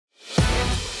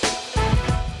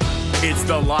It's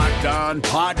the Locked On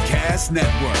Podcast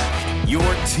Network, your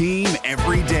team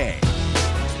every day.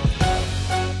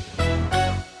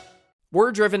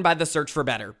 We're driven by the search for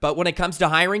better, but when it comes to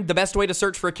hiring, the best way to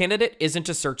search for a candidate isn't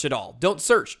to search at all. Don't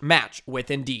search, match with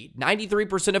Indeed.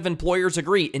 93% of employers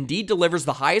agree Indeed delivers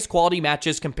the highest quality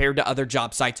matches compared to other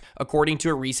job sites, according to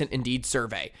a recent Indeed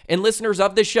survey. And listeners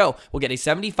of this show will get a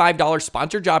 $75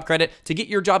 sponsored job credit to get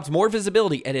your jobs more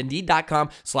visibility at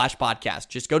Indeed.com/podcast.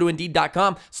 Just go to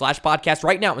Indeed.com/podcast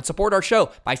right now and support our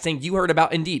show by saying you heard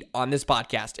about Indeed on this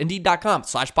podcast.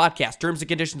 Indeed.com/podcast. Terms and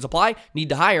conditions apply. Need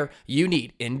to hire? You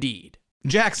need Indeed.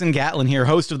 Jackson Gatlin here,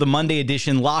 host of the Monday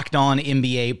edition Locked On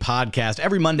NBA podcast.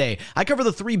 Every Monday, I cover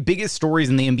the three biggest stories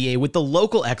in the NBA with the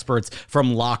local experts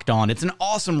from Locked On. It's an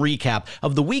awesome recap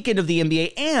of the weekend of the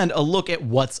NBA and a look at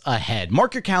what's ahead.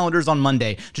 Mark your calendars on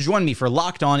Monday to join me for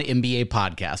Locked On NBA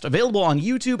podcast, available on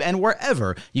YouTube and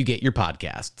wherever you get your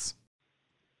podcasts.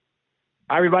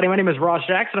 Hi, everybody. My name is Ross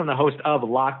Jackson. I'm the host of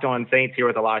Locked On Saints here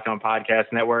with the Locked On Podcast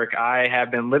Network. I have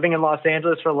been living in Los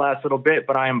Angeles for the last little bit,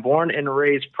 but I am born and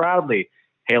raised proudly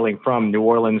hailing from New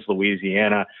Orleans,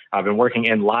 Louisiana. I've been working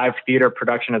in live theater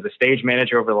production as a stage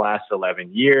manager over the last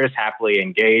 11 years, happily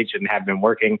engaged, and have been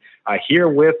working here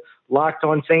with Locked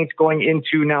On Saints going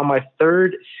into now my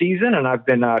third season, and I've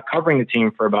been covering the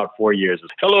team for about 4 years.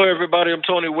 Hello, everybody. I'm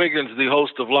Tony Wiggins, the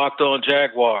host of Locked On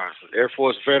Jaguars, Air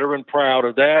Force veteran, proud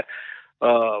of that.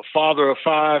 Father of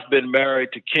five, been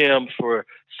married to Kim for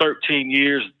 13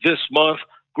 years this month.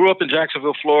 Grew up in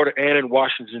Jacksonville, Florida, and in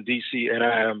Washington, D.C., and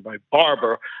I am a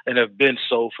barber and have been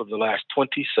so for the last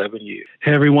 27 years.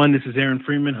 Hey, everyone. This is Aaron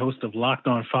Freeman, host of Locked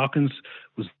On Falcons.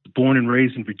 Was born and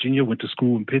raised in Virginia, went to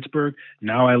school in Pittsburgh.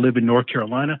 Now I live in North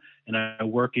Carolina, and I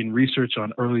work in research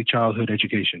on early childhood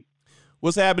education.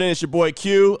 What's happening? It's your boy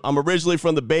Q. I'm originally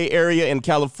from the Bay Area in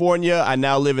California. I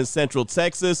now live in Central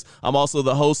Texas. I'm also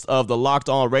the host of the Locked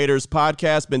On Raiders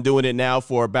podcast. Been doing it now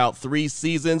for about 3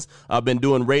 seasons. I've been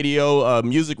doing radio,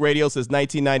 music radio since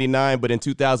 1999, but in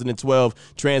 2012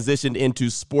 transitioned into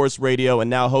sports radio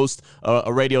and now host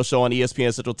a radio show on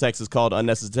ESPN Central Texas called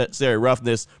Unnecessary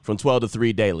Roughness from 12 to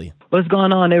 3 daily. What's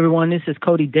going on, everyone? This is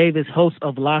Cody Davis, host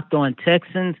of Locked On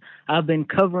Texans. I've been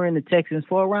covering the Texans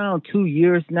for around 2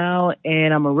 years now,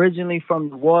 and I'm originally from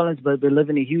New Orleans, but been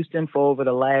living in Houston for over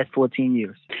the last 14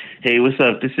 years. Hey, what's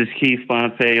up? This is Keith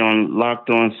Fonte on Locked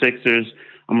On Sixers.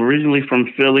 I'm originally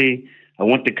from Philly. I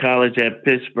went to college at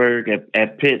Pittsburgh,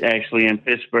 at Pitt, actually, in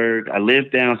Pittsburgh. I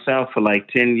lived down south for like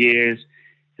 10 years.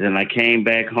 Then I came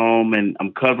back home, and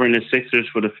I'm covering the Sixers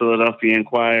for the Philadelphia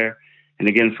Inquirer. And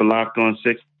again, for Locked On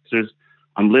Sixers.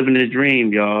 I'm living the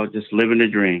dream, y'all. Just living the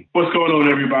dream. What's going on,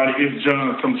 everybody? It's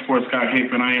John from Sports Guy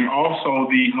Cape, and I am also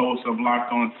the host of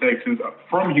Locked On Texans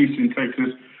from Houston,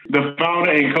 Texas, the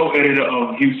founder and co-editor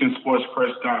of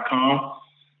HoustonSportsPress.com.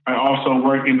 I also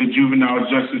work in the juvenile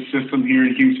justice system here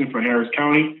in Houston for Harris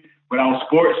County. Without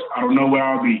sports, I don't know where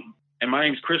I'll be. And my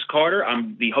name's Chris Carter.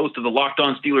 I'm the host of the Locked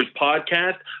On Steelers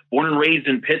podcast. Born and raised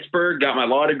in Pittsburgh. Got my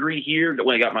law degree here.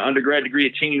 I got my undergrad degree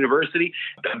at Cheney University.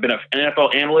 I've been an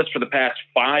NFL analyst for the past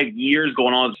 5 years,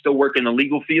 going on, still working in the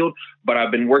legal field. But I've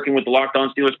been working with the Locked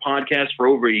On Steelers podcast for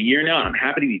over a year now, and I'm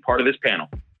happy to be part of this panel.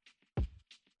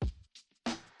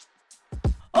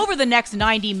 Over the next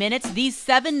 90 minutes, these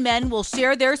 7 men will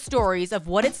share their stories of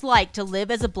what it's like to live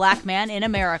as a black man in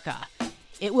America.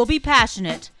 It will be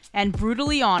passionate and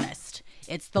brutally honest.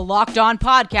 It's the Locked On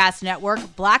Podcast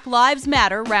Network Black Lives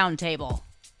Matter Roundtable.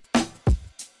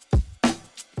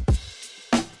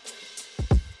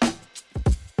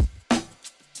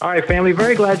 All right, family,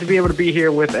 very glad to be able to be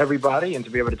here with everybody and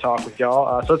to be able to talk with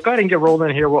y'all. So let's go ahead and get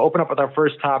rolling here. We'll open up with our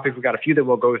first topic. We've got a few that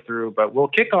we'll go through, but we'll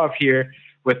kick off here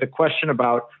with a question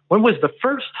about when was the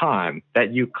first time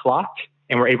that you clocked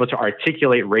and were able to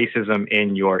articulate racism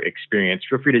in your experience?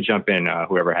 Feel free to jump in,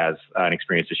 whoever has an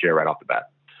experience to share right off the bat.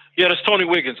 Yeah, that's Tony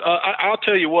Wiggins. I'll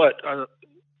tell you what,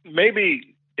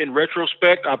 maybe in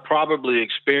retrospect, I probably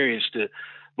experienced it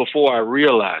before I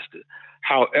realized it.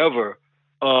 However,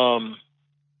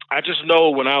 I just know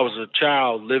when I was a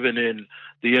child living in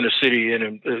the inner city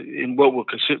and in what would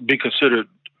be considered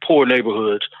poor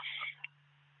neighborhoods,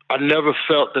 I never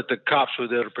felt that the cops were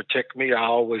there to protect me. I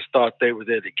always thought they were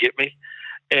there to get me.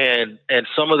 And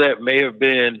some of that may have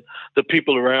been the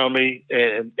people around me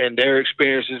and their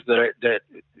experiences that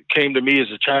came to me as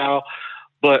a child.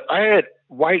 But I had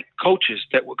white coaches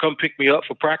that would come pick me up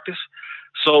for practice.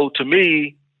 So to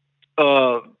me,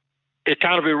 it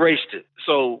kind of erased it.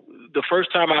 So the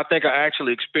first time I think I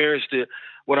actually experienced it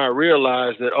when I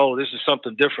realized that, oh, this is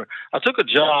something different. I took a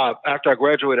job after I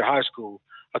graduated high school.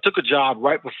 I took a job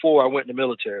right before I went in the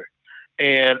military.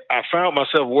 And I found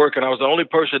myself working. I was the only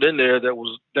person in there that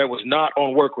was not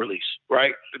on work release,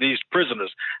 right? These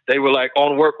prisoners, they were like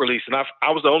on work release, and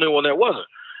I was the only one that wasn't.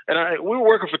 And we were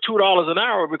working for $2 an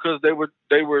hour because they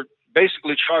were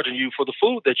basically charging you for the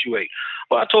food that you ate.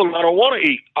 Well, I told them I don't want to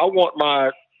eat. I want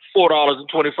my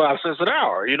 $4.25 an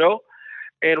hour, you know?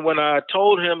 And when I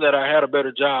told him that I had a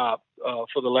better job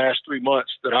for the last 3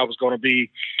 months, that I was going to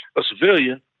be a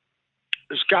civilian,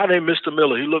 this guy named Mr.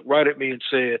 Miller, he looked right at me and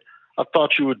said, I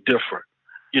thought you were different.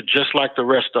 You're just like the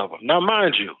rest of them. Now,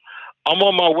 mind you, I'm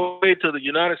on my way to the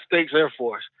United States Air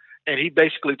Force, and he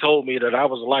basically told me that I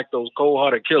was like those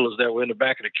cold-hearted killers that were in the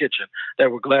back of the kitchen that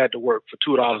were glad to work for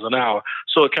 $2 an hour.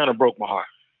 So it kind of broke my heart.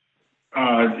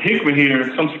 Hickman here,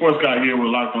 some sports guy here with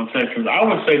Locked On Texans. I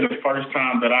would say the first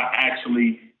time that I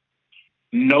actually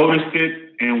noticed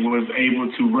it and was able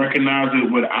to recognize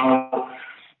it without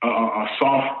a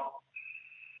soft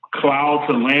cloud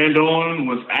to land on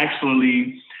was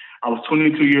actually, I was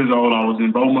 22 years old. I was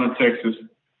in Beaumont, Texas.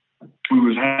 We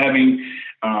was having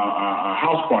a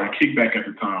house party, kickback at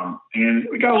the time, and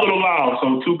we got a little loud.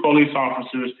 So 2 police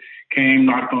officers came,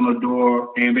 knocked on the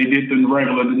door, and they did the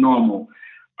normal.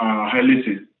 Hey,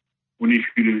 listen, we need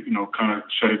you to, kind of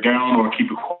shut it down or keep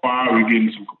it quiet. We're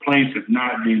getting some complaints. If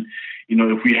not, then,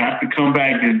 if we have to come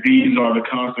back, then these are the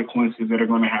consequences that are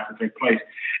going to have to take place.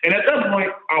 And at that point,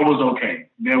 I was okay.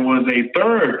 There was a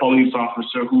third police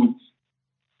officer who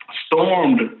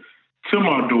stormed to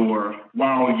my door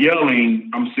while yelling,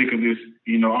 I'm sick of this,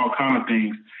 all kind of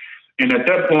things. And at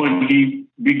that point, he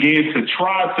began to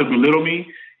try to belittle me,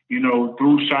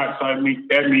 threw shots at me,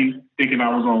 thinking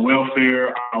I was on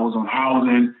welfare, I was on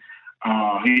housing.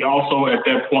 He also, at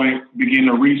that point, began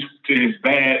to reach to his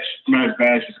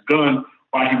his gun,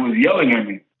 while he was yelling at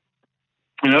me.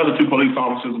 And the other 2 police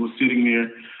officers were sitting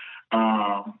there,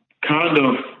 kind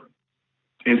of,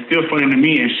 and still funny to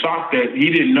me, and shocked that he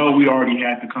didn't know we already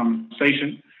had the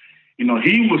conversation.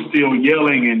 He was still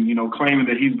yelling and, claiming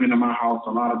that he's been in my house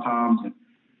a lot of times. And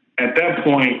at that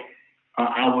point,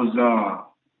 I was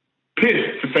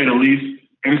pissed, to say the least.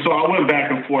 And so I went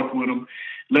back and forth with him,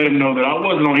 let him know that I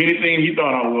wasn't on anything he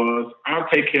thought I was. I'll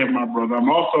take care of my brother. I'm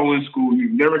also in school. He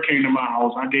never came to my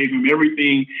house. I gave him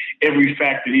everything, every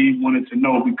fact that he wanted to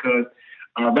know, because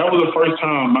that was the first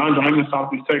time, mind you, I'm in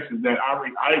Southeast Texas, that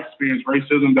I experienced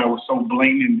racism that was so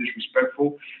blatant and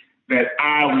disrespectful that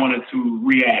I wanted to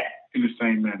react in the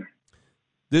same manner.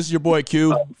 This is your boy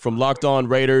Q from Locked On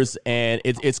Raiders, and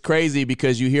it's crazy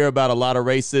because you hear about a lot of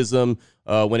racism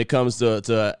when it comes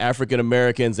to African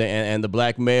Americans and the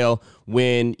black male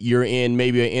when you're in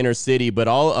maybe an inner city. But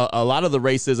a lot of the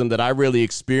racism that I really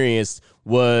experienced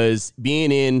was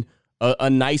being in a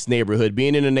nice neighborhood,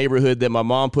 being in a neighborhood that my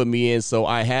mom put me in, so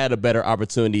I had a better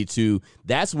opportunity to.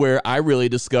 That's where I really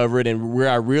discovered and where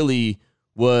I really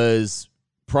was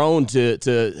prone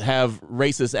to have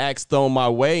racist acts thrown my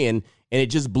way, and it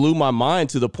just blew my mind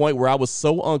to the point where I was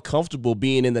so uncomfortable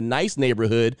being in the nice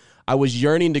neighborhood. I was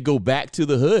yearning to go back to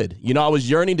the hood. I was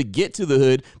yearning to get to the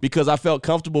hood because I felt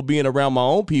comfortable being around my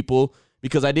own people,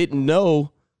 because I didn't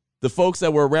know the folks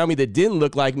that were around me that didn't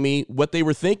look like me, what they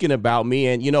were thinking about me.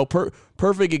 And,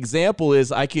 perfect example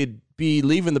is I could be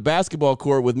leaving the basketball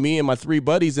court with me and my 3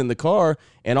 buddies in the car,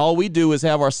 and all we do is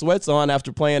have our sweats on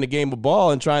after playing a game of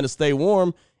ball and trying to stay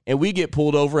warm, and we get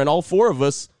pulled over, and all four of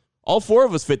us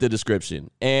fit the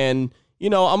description. And,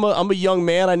 I'm a young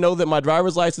man. I know that my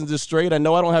driver's license is straight. I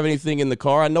know I don't have anything in the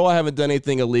car. I know I haven't done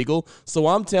anything illegal. So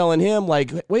I'm telling him,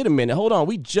 like, wait a minute, hold on.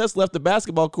 We just left the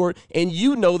basketball court, and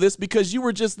you know this because you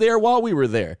were just there while we were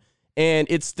there. And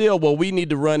it's still, well, we need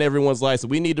to run everyone's license.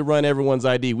 We need to run everyone's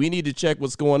ID. We need to check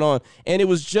what's going on. And it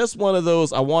was just one of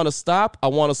those, I want to stop. I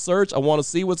want to search. I want to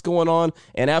see what's going on.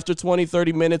 And after 20,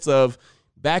 30 minutes of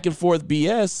back and forth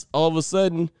BS, all of a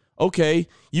sudden, okay,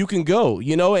 you can go,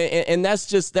 and that's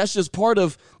just part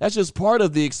of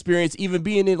the experience, even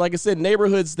being in, like I said,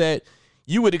 neighborhoods that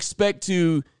you would expect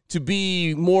to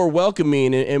be more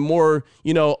welcoming and more,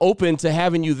 open to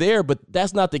having you there. But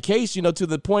that's not the case, to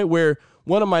the point where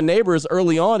one of my neighbors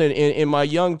early on in my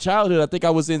young childhood, I think I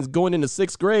was going into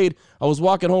 6th grade, I was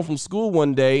walking home from school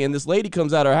one day, and this lady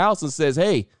comes out of her house and says,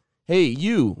 hey,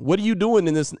 you, what are you doing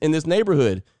in this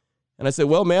neighborhood? And I said,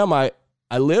 well, ma'am,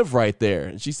 I live right there.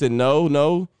 And she said,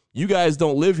 no, you guys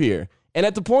don't live here. And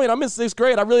at the point, I'm in 6th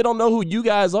grade, I really don't know who you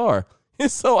guys are. And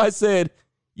so I said,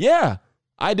 yeah,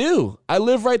 I do. I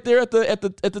live right there at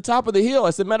the top of the hill. I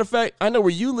said, matter of fact, I know where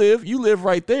you live. You live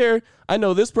right there. I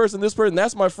know this person,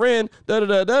 that's my friend,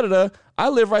 da-da-da-da-da-da. I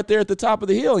live right there at the top of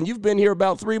the hill, and you've been here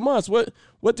about 3 months.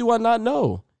 What do I not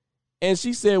know? And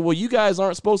she said, well, you guys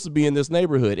aren't supposed to be in this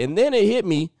neighborhood. And then it hit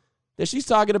me that she's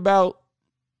talking about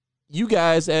you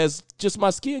guys as just my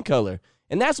skin color.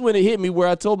 And that's when it hit me where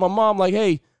I told my mom, like,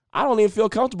 hey, I don't even feel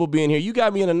comfortable being here. You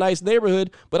got me in a nice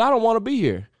neighborhood, but I don't want to be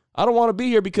here. I don't want to be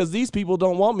here because these people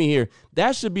don't want me here.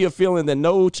 That should be a feeling that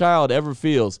no child ever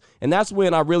feels. And that's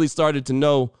when I really started to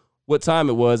know what time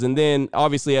it was. And then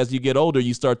obviously as you get older,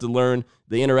 you start to learn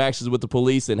the interactions with the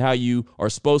police and how you are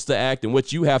supposed to act and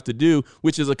what you have to do,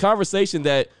 which is a conversation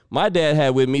that my dad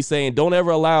had with me saying, don't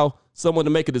ever allow someone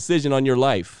to make a decision on your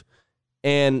life.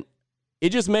 And it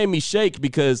just made me shake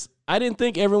because I didn't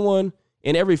think everyone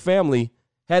in every family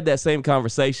had that same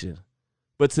conversation.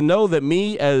 But to know that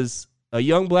me as a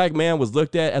young black man was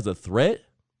looked at as a threat,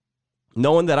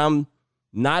 knowing that I'm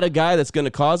not a guy that's going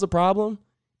to cause a problem,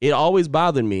 it always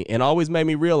bothered me and always made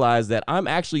me realize that I'm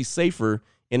actually safer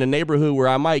in a neighborhood where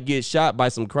I might get shot by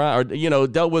some crime or,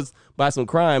 dealt with by some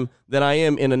crime than I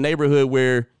am in a neighborhood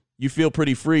where you feel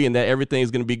pretty free and that everything is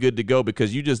going to be good to go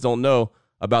because you just don't know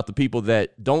about the people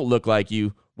that don't look like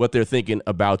you, what they're thinking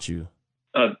about you.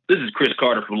 This is Chris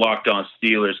Carter from Locked On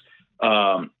Steelers.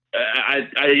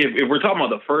 If we're talking about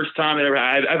the first time ever,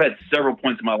 I've had several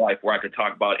points in my life where I could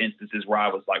talk about instances where I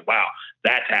was like, wow,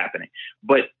 that's happening.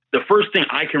 But the first thing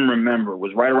I can remember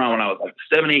was right around when I was like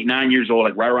 7, 8, 9 years old,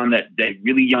 like right around that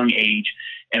really young age.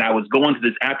 And I was going to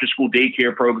this after school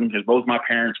daycare program because both my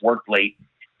parents worked late.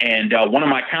 And one of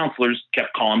my counselors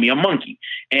kept calling me a monkey.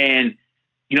 And,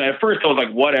 at first I was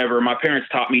like, whatever. My parents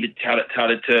taught me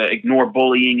to ignore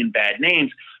bullying and bad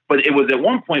names. But it was at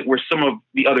one point where some of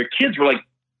the other kids were like,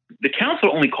 the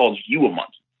counselor only calls you a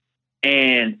monkey.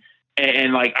 And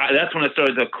that's when it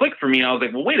started to click for me. And I was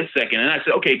like, well, wait a second. And I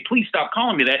said, okay, please stop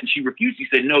calling me that. And she refused. She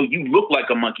said, no, you look like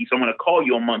a monkey. So I'm going to call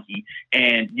you a monkey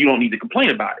and you don't need to complain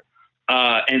about it.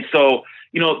 And so,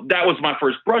 that was my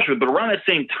first brush with it. But around that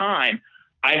same time,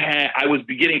 I was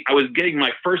getting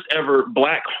my first ever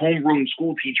black homeroom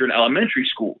school teacher in elementary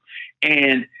school.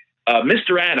 And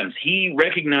Mr. Adams, he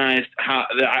recognized how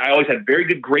I always had very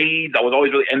good grades. I was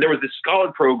always really, and there was this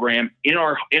scholar program in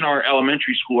our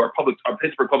elementary school, our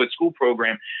Pittsburgh public school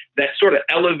program that sort of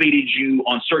elevated you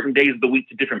on certain days of the week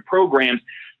to different programs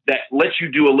that lets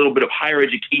you do a little bit of higher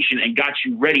education and got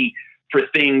you ready for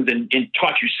things and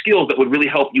taught you skills that would really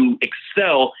help you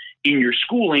excel in your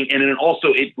schooling. And then also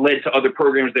it led to other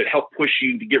programs that helped push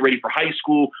you to get ready for high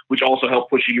school, which also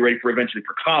helped push you to get ready for eventually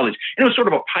for college. And it was sort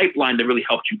of a pipeline that really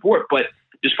helped you for it. But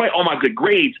despite all my good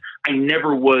grades, I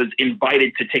never was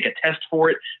invited to take a test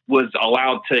for it, was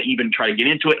allowed to even try to get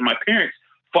into it. And my parents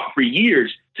fought for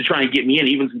years to try and get me in,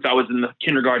 even since I was in the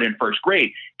kindergarten and first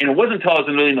grade. And it wasn't until I was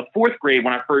in the fourth grade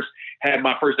when I first had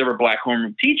my first ever black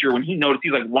homeroom teacher, when he noticed,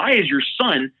 he's like, why is your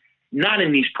son not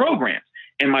in these programs?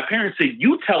 And my parents said,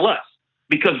 you tell us,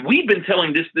 because we've been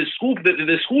telling this school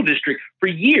district for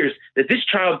years that this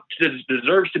child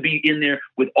deserves to be in there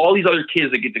with all these other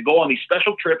kids that get to go on these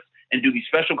special trips and do these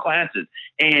special classes.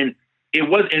 And it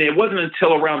wasn't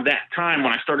until around that time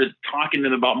when I started talking to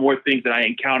them about more things that I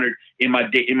encountered in my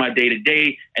day to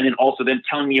day, and then also them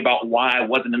telling me about why I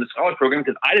wasn't in the scholar program,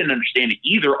 because I didn't understand it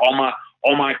either. All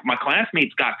my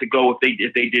classmates got to go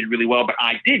if they did really well, but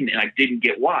I didn't, and I didn't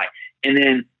get why. And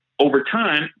then over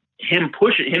time, him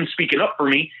speaking up for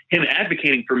me, him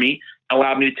advocating for me,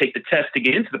 allowed me to take the test to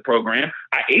get into the program.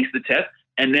 I aced the test,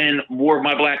 and then more of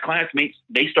my black classmates,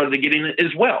 they started to get in it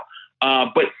as well.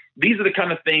 But these are the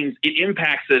kind of things, it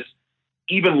impacts us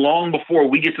even long before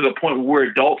we get to the point where we're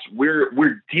adults.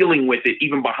 We're dealing with it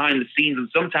even behind the scenes, and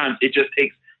sometimes it just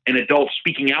takes an adult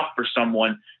speaking out for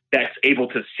someone that's able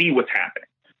to see what's happening.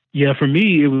 Yeah, for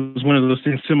me, it was one of those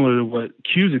things similar to what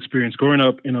Q's experienced. Growing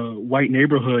up in a white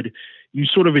neighborhood, you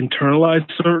sort of internalize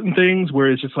certain things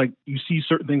where it's just like you see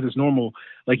certain things as normal.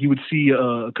 Like you would see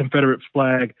a Confederate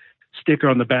flag sticker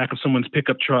on the back of someone's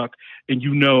pickup truck, and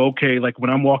okay, like when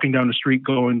I'm walking down the street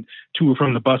going to or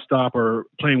from the bus stop or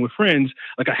playing with friends,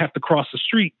 like I have to cross the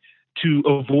street to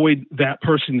avoid that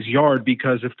person's yard,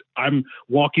 because if I'm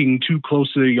walking too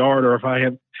close to the yard, or if I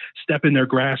have step in their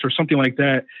grass or something like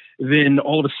that, then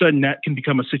all of a sudden that can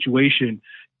become a situation.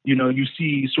 You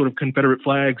see sort of Confederate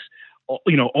flags,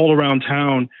 all around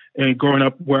town. And growing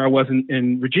up where I was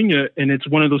in Virginia, and it's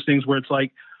one of those things where it's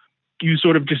like, you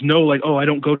sort of just know, like, oh, I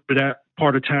don't go to that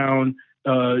part of town.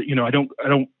 I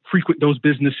don't frequent those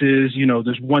businesses.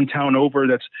 There's one town over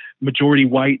that's majority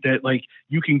white that like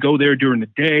you can go there during the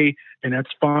day and that's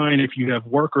fine if you have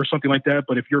work or something like that.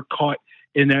 But if you're caught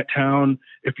in that town,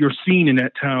 if you're seen in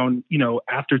that town,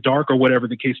 after dark or whatever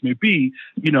the case may be,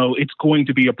 it's going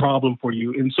to be a problem for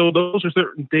you. And so those are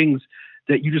certain things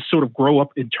that you just sort of grow up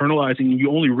internalizing, and you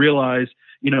only realize,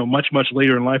 much, much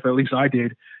later in life, at least I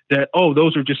did, that,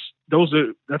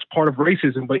 that's part of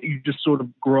racism, but you just sort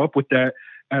of grow up with that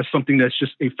as something that's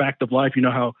just a fact of life. You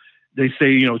know how they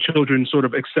say, children sort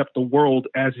of accept the world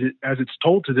as it's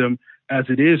told to them, as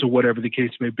it is, or whatever the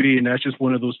case may be. And that's just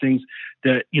one of those things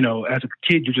that, as a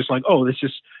kid, you're just like, oh, that's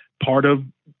just part of,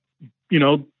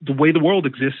 the way the world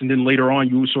exists. And then later on,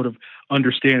 you sort of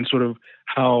understand sort of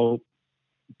how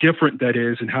different that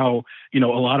is, and how, a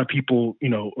lot of people,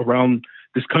 around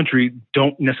this country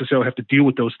don't necessarily have to deal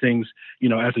with those things,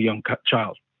 as a young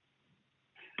child.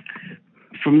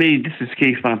 For me, this is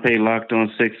Keith Pompey, Locked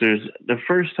On Sixers. The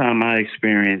first time I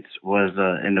experienced was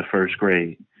in the first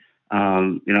grade.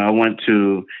 I went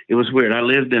to, it was weird. I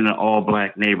lived in an all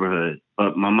black neighborhood,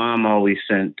 but my mom always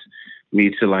sent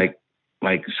me to like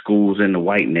schools in the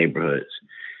white neighborhoods.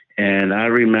 And I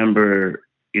remember,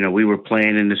 we were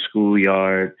playing in the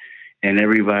schoolyard and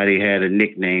everybody had a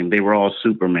nickname. They were all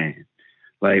Superman.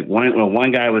 Like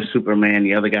one guy was Superman,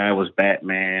 the other guy was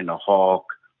Batman, the Hawk,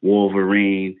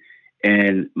 Wolverine.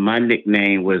 And my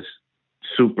nickname was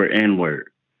Super N-word.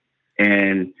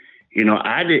 And,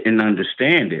 I didn't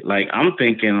understand it. Like, I'm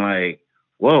thinking like,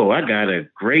 whoa, I got a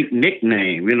great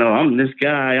nickname. I'm this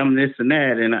guy, I'm this and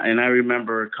that. And I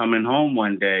remember coming home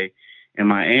one day and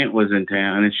my aunt was in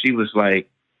town and she was like,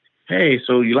 hey,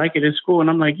 so you like it in school? And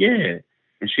I'm like, yeah.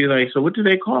 And she's like, so what do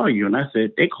they call you? And I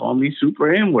said, they call me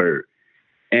Super N-word.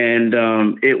 And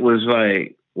it was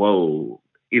like, whoa.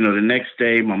 The next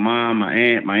day, my mom, my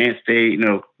aunt stayed,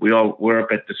 we all were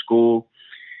up at the school.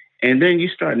 And then you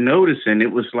start noticing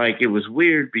it was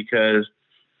weird because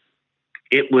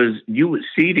you would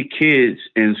see the kids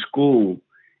in school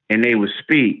and they would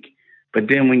speak. But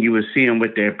then when you would see them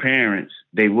with their parents,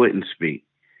 they wouldn't speak.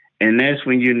 And that's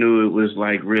when you knew it was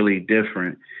like really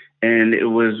different. And it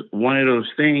was one of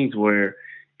those things where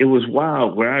it was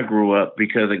wild where I grew up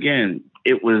because, again,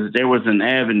 there was an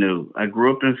avenue. I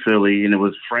grew up in Philly and it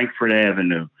was Frankfurt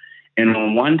Avenue. And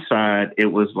on one side,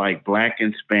 it was like black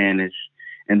and Spanish.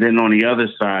 And then on the other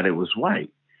side, it was white.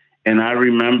 And I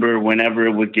remember whenever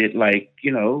it would get like,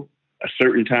 a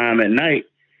certain time at night,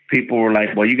 people were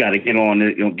like, well, you got to get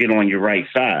on your right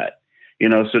side.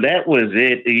 So that was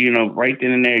it. Right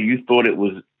then and there, you thought it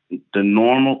was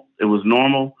normal. It was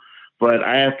normal. But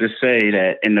I have to say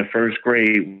that in the first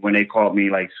grade, when they called me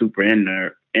like Super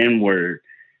N-word,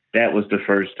 that was the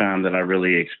first time that I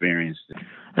really experienced it.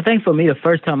 I think for me, the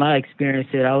first time I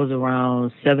experienced it, I was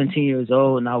around 17 years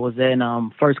old, and I was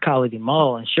in First Colony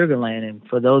Mall in Sugar Land. And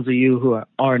for those of you who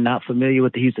are not familiar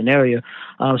with the Houston area,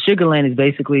 Sugar Land is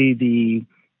basically the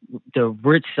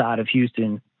rich side of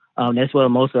Houston. That's where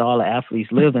most of all the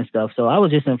athletes live and stuff. So I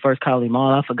was just in First Colony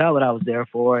Mall. I forgot what I was there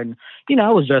for. And,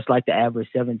 I was dressed like the average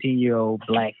 17-year-old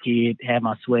black kid, had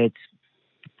my sweats,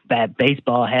 bad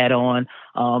baseball hat on,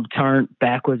 turned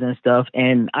backwards and stuff.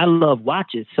 And I love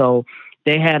watches. So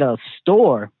they had a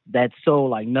store that sold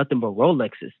like nothing but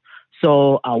Rolexes.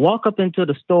 So I walk up into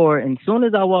the store, and as soon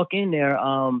as I walk in there,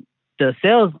 the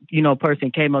sales,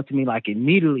 person came up to me like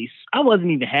immediately. I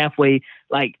wasn't even halfway,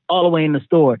 like all the way in the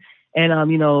store. And,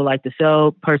 like the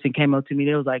sales person came up to me.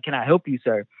 They was like, can I help you,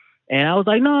 sir? And I was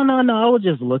like, no. I was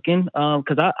just looking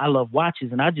because I love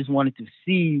watches, and I just wanted to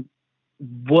see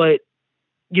what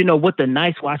the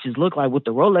nice watches look like, what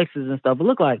the Rolexes and stuff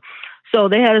look like. So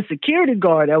they had a security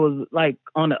guard that was like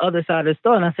on the other side of the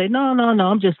store. And I said, no,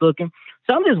 I'm just looking.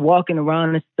 So I'm just walking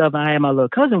around and stuff. And I had my little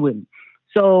cousin with me.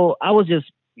 So I was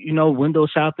just, window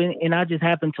shopping. And I just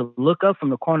happened to look up from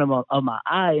the corner of my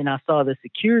eye, and I saw the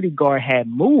security guard had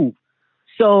moved.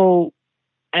 So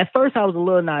at first I was a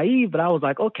little naive, but I was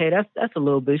like, okay, that's a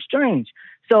little bit strange.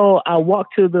 So I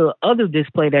walked to the other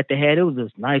display that they had. It was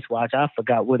this nice watch. I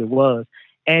forgot what it was.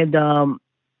 And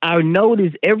I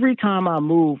noticed every time I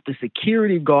moved, the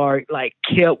security guard like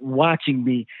kept watching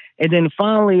me. And then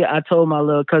finally, I told my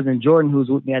little cousin Jordan, who was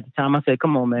with me at the time, I said,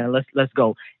 "Come on, man, let's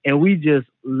go." And we just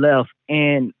left.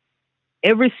 And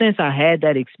ever since I had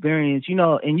that experience,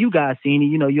 and you guys seen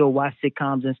it, you'll watch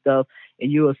sitcoms and stuff,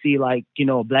 and you'll see like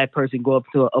a black person go up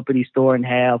to an uppity store and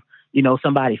have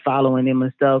somebody following him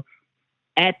and stuff.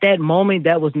 At that moment,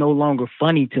 that was no longer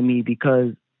funny to me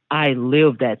because I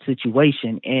lived that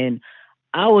situation. And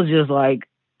I was just like,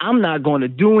 I'm not going to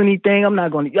do anything.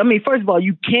 First of all,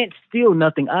 you can't steal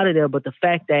nothing out of there. But the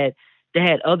fact that they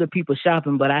had other people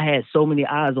shopping, but I had so many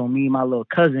eyes on me and my little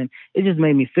cousin, it just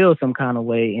made me feel some kind of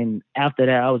way. And after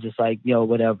that, I was just like,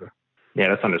 whatever. Yeah,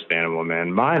 that's understandable,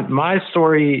 man. My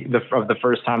story of the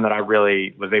first time that I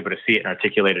really was able to see it and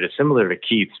articulate it is similar to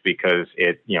Keith's because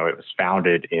it was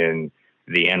founded in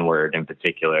the N-word in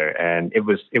particular. And it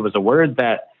was a word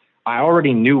that I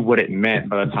already knew what it meant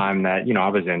by the time that, I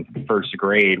was in first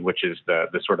grade, which is the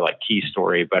sort of like key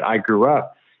story. But I grew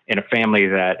up in a family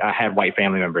that I had white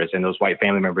family members, and those white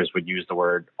family members would use the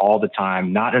word all the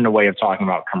time, not in a way of talking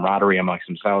about camaraderie amongst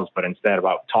themselves, but instead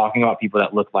about talking about people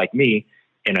that looked like me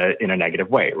in a negative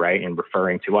way, right? And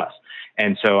referring to us.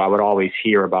 And so I would always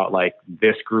hear about like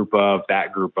this group of,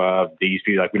 that group of, these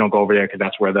people, like we don't go over there because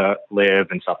that's where they live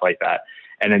and stuff like that.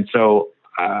 And then so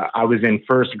I was in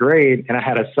first grade and I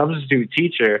had a substitute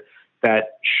teacher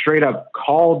that straight up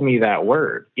called me that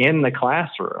word in the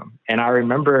classroom. And I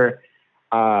remember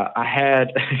I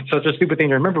had such a stupid thing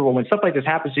to remember, but when stuff like this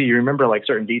happens to you, you remember like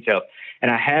certain details. And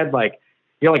I had like,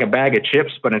 like a bag of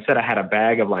chips, but instead I had a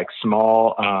bag of like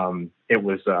small, it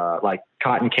was like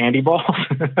cotton candy balls.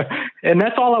 And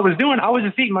that's all I was doing. I was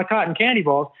just eating my cotton candy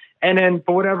balls. And then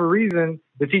for whatever reason,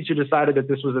 the teacher decided that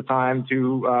this was a time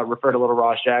to refer to little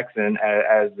Ross Jackson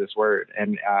as this word.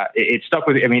 And it stuck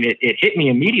with, it hit me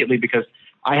immediately because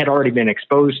I had already been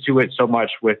exposed to it so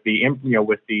much with the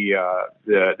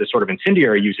sort of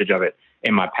incendiary usage of it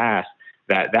in my past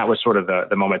that was sort of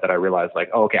the moment that I realized like,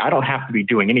 oh, okay, I don't have to be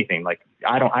doing anything. Like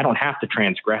I don't have to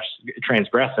transgress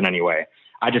in any way.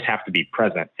 I just have to be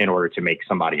present in order to make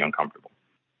somebody uncomfortable.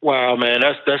 Wow, man,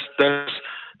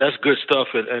 that's good stuff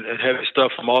and heavy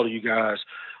stuff from all of you guys.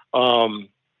 I'm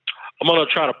going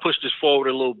to try to push this forward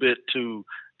a little bit and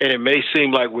it may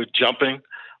seem like we're jumping,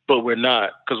 but we're not.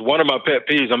 Because one of my pet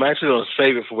peeves, I'm actually going to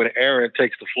save it for when Aaron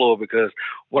takes the floor, because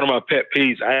one of my pet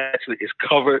peeves actually is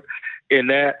covered in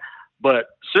that. But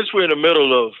since we're in the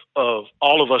middle of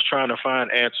all of us trying to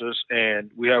find answers,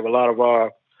 and we have a lot of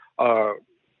our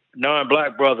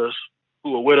non-Black brothers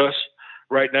who are with us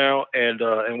right now,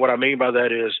 and what I mean by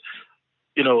that is,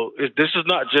 this is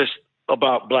not just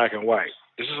about black and white.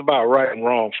 This is about right and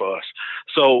wrong for us.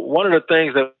 So one of the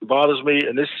things that bothers me,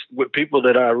 and this is with people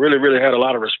that I really, really had a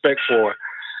lot of respect for,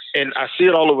 and I see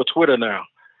it all over Twitter now,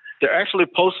 they're actually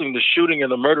posting the shooting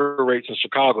and the murder rates in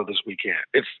Chicago this weekend.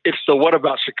 It's the what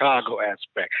about Chicago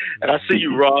aspect. And I see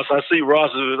you, Ross. I see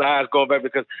Ross's eyes going back,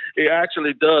 because it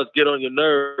actually does get on your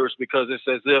nerves, because it's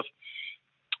as if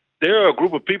there are a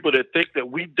group of people that think that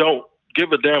we don't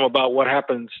give a damn about what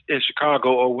happens in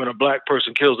Chicago or when a black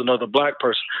person kills another black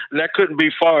person. And that couldn't be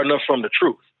far enough from the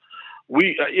truth.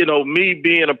 We, me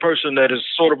being a person that is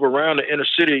sort of around the inner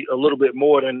city a little bit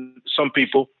more than some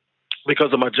people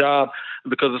because of my job and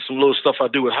because of some little stuff I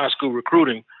do with high school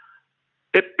recruiting,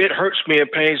 it hurts me and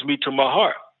pains me to my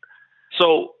heart.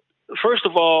 So first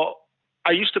of all,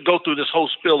 I used to go through this whole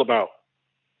spiel about,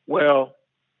 well,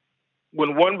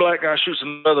 when one black guy shoots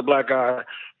another black guy,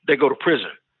 they go to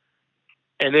prison.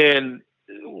 And then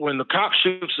when the cop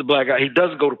shoots the black guy, he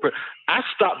doesn't go to prison. I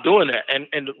stopped doing that.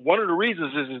 And one of the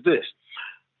reasons is this.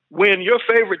 When your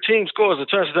favorite team scores a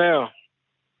touchdown,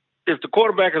 if the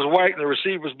quarterback is white and the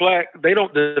receiver is black, they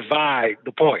don't divide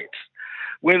the points.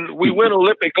 When we win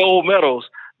Olympic gold medals,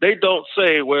 they don't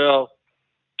say, well,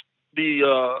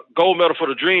 the gold medal for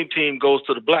the dream team goes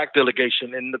to the black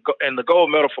delegation and the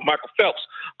gold medal for Michael Phelps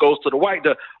goes to the white.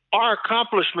 Our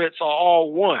accomplishments are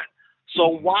all one. So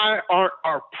why aren't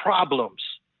our problems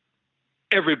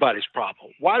everybody's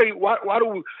problem? Why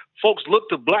do folks look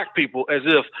to black people as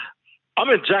if I'm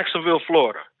in Jacksonville,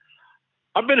 Florida?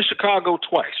 I've been to Chicago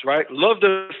twice, right? Love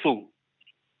their food.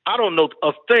 I don't know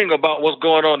a thing about what's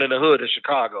going on in the hood in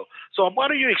Chicago. So why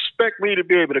do you expect me to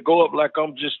be able to go up like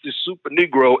I'm just this super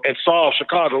Negro and solve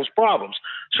Chicago's problems?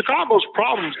 Chicago's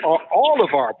problems are all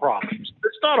of our problems.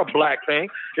 It's not a black thing.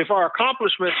 If our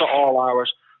accomplishments are all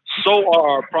ours, so are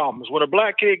our problems. When a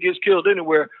black kid gets killed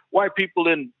anywhere, white people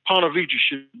in Ponte Vedra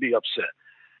should be upset.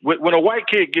 When a white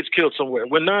kid gets killed somewhere,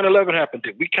 when 9/11 happened,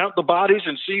 did we count the bodies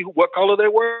and see what color they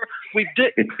were? We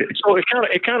didn't. So it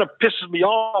kind of pisses me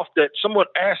off that someone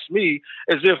asked me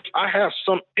as if I have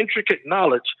some intricate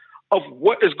knowledge of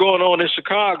what is going on in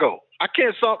Chicago. I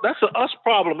can't solve. That's an us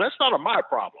problem. That's not a my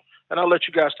problem. And I'll let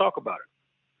you guys talk about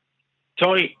it.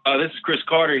 Tony, this is Chris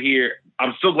Carter here.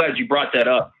 I'm so glad you brought that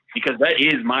up, because that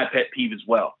is my pet peeve as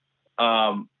well.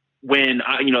 When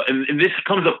and this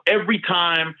comes up every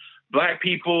time black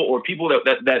people or people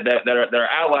that are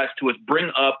allies to us bring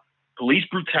up police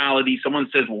brutality. Someone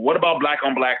says, well, what about black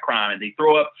on black crime? And they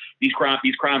throw up these crime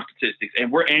statistics,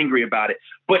 and we're angry about it.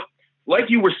 But like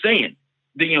you were saying,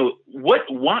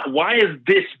 why has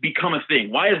this become a thing?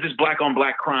 Why is this black on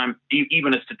black crime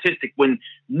even a statistic when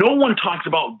no one talks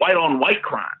about white on white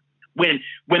crime? When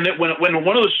one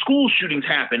of the school shootings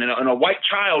happen and a white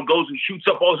child goes and shoots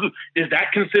up all the schools, is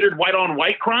that considered white on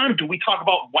white crime? Do we talk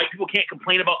about white people can't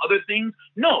complain about other things?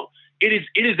 No, it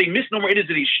is a misnomer. It is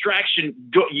a distraction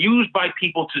used by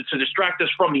people to distract us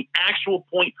from the actual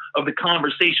point of the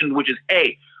conversation, which is,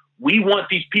 hey, we want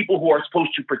these people who are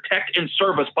supposed to protect and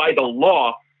serve us by the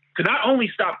law to not only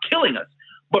stop killing us,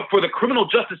 but for the criminal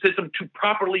justice system to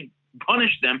properly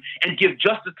punish them and give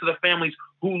justice to the families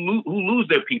who lose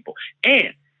their people.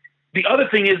 And the other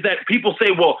thing is that people say,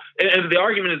 well, and the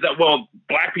argument is that, well,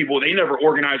 black people, they never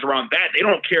organize around that. They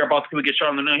don't care about the people who get shot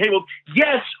on the night. Hey, well,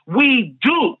 yes, we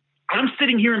do. I'm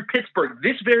sitting here in Pittsburgh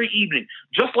this very evening.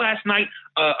 Just last night,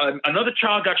 another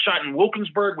child got shot in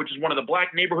Wilkinsburg, which is one of the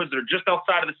black neighborhoods that are just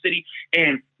outside of the city.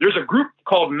 And there's a group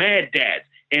called Mad Dads.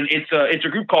 And it's a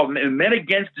group called Men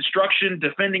Against Destruction,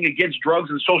 Defending Against Drugs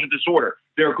and Social Disorder.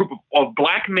 They're a group of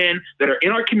black men that are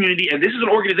in our community, and this is an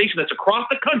organization that's across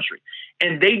the country.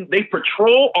 And they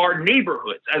patrol our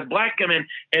neighborhoods as black men,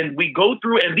 and we go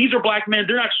through. And these are black men.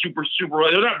 They're not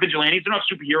they're not vigilantes. They're not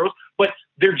superheroes, but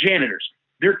they're janitors.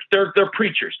 They're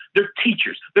preachers. They're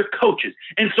teachers. They're coaches.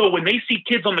 And so when they see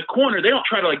kids on the corner, they don't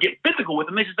try to like get physical with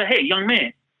them. They just say, "Hey, young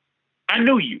man, I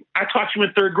knew you. I taught you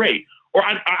in 3rd grade." Or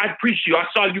I preached you. I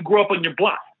saw you grow up on your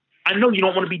block. I know you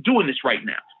don't want to be doing this right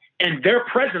now. And their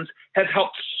presence has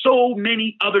helped so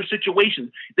many other situations.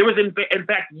 There was, in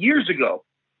fact, years ago,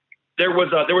 there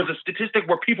was a statistic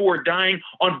where people were dying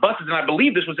on buses, and I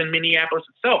believe this was in Minneapolis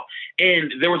itself.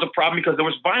 And there was a problem because there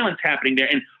was violence happening there.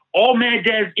 And all Mad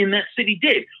Dads in that city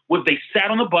did was they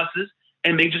sat on the buses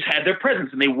and they just had their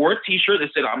presence, and they wore a T-shirt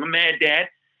that said, "I'm a Mad Dad."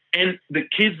 And the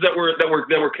kids that were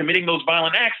committing those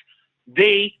violent acts,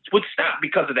 they would stop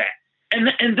because of that.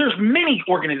 And there's many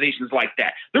organizations like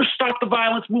that. There's Stop the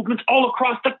Violence movements all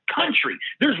across the country.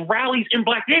 There's rallies in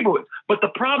black neighborhoods. But the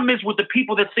problem is with the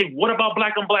people that say, what about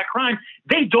black on black crime?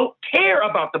 They don't care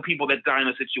about the people that die in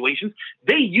the situations.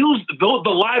 They use the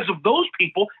lives of those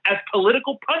people as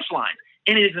political punchlines.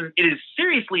 And it is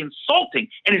seriously insulting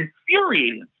and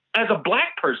infuriating as a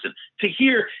black person to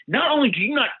hear, not only do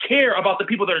you not care about the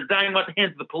people that are dying at the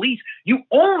hands of the police, you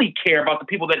only care about the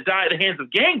people that die at the hands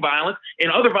of gang violence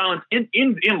and other violence in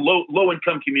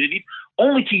low-income communities,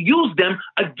 only to use them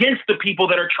against the people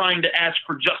that are trying to ask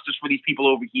for justice for these people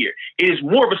over here. It is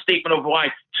more of a statement of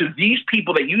why, to these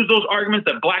people that use those arguments,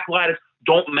 that Black lives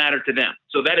don't matter to them.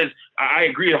 So that is, I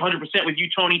agree 100% with you,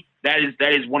 Tony. That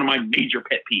is one of my major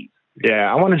pet peeves.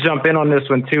 Yeah, I want to jump in on this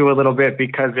one too a little bit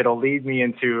because it'll lead me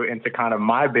into kind of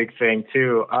my big thing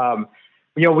too.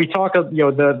 We talk of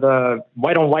the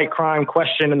white on white crime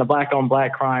question and the black on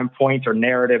black crime point or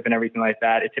narrative and everything like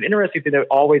that. It's an interesting thing that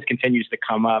always continues to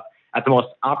come up at the most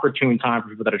opportune time for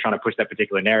people that are trying to push that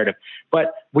particular narrative.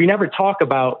 But we never talk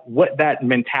about what that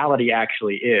mentality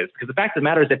actually is, because the fact of the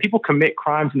matter is that people commit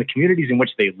crimes in the communities in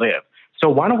which they live. So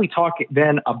why don't we talk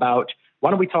then about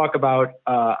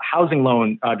housing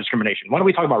loan discrimination? Why don't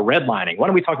we talk about redlining? Why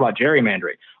don't we talk about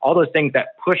gerrymandering? All those things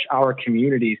that push our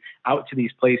communities out to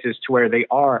these places to where they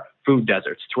are food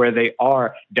deserts, to where they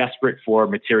are desperate for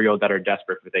material that are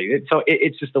desperate for things. So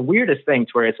it's just the weirdest thing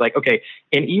to where it's like, okay,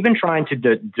 and even trying to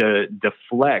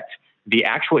deflect the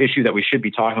actual issue that we should be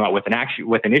talking about with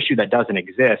an issue that doesn't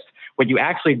exist, what you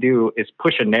actually do is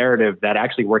push a narrative that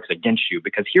actually works against you,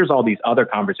 because here's all these other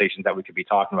conversations that we could be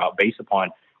talking about based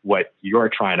upon what you're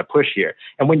trying to push here.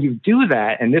 And when you do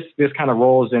that, and this kind of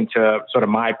rolls into sort of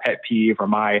my pet peeve or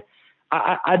we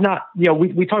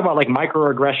talk about like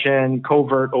microaggression,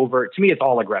 covert, overt. To me, it's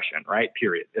all aggression, right?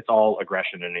 Period. It's all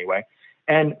aggression anyway.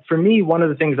 And for me, one of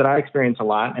the things that I experience a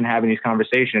lot in having these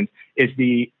conversations is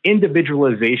the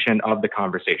individualization of the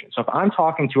conversation. So if I'm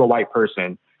talking to a white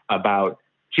person about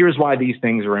here's why these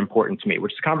things are important to me,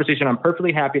 which is a conversation I'm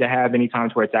perfectly happy to have any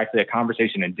times where it's actually a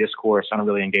conversation and discourse. I don't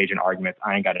really engage in arguments.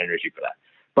 I ain't got an energy for that.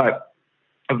 But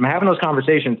if I'm having those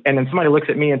conversations and then somebody looks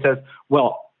at me and says,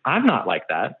 well, I'm not like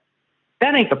that,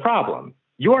 that ain't the problem.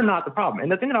 You're not the problem. And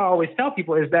the thing that I always tell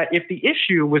people is that if the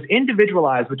issue was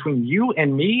individualized between you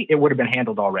and me, it would have been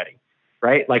handled already,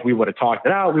 right? Like we would have talked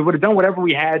it out. We would have done whatever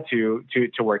we had to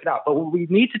work it out. But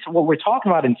what we're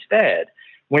talking about instead,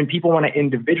 when people want to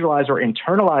individualize or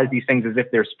internalize these things as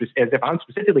if I'm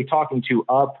specifically talking to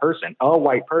a person, a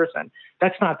white person,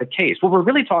 that's not the case. What we're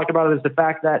really talking about is the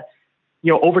fact that,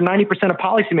 over 90% of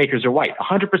policymakers are white.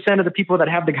 100% of the people that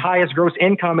have the highest gross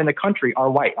income in the country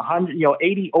are white.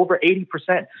 Over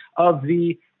 80% of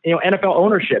the NFL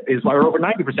ownership is, or over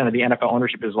 90% of the NFL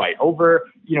ownership is white. Over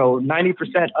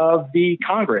 90% of the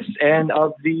Congress and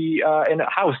of the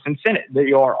House and Senate,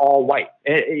 they are all white.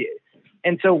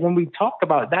 And so when we talk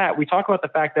about that, we talk about the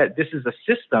fact that this is a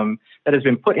system that has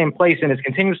been put in place and is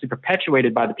continuously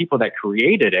perpetuated by the people that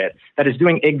created it, that is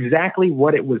doing exactly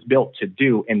what it was built to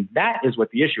do. And that is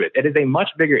what the issue is. It is a much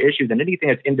bigger issue than anything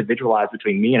that's individualized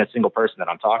between me and a single person that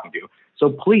I'm talking to. So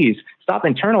please stop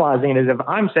internalizing it as if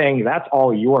I'm saying that's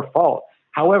all your fault.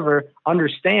 However,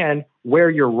 understand where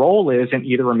your role is in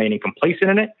either remaining complacent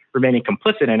in it, remaining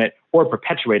complicit in it, or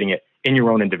perpetuating it in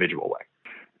your own individual way.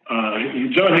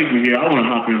 John Hickman here. I want to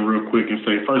hop in real quick and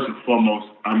say, first and foremost,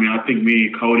 I mean, I think me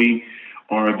and Cody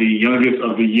are the youngest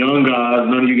of the young guys.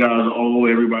 None of you guys are old.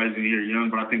 Everybody's in here young,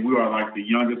 but I think we are like the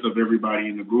youngest of everybody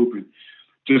in the group, and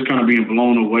just kind of being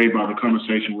blown away by the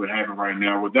conversation we're having right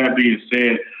now. With that being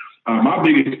said, my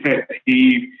biggest pet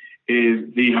peeve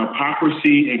is the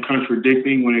hypocrisy and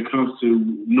contradicting when it comes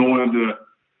to knowing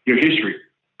your history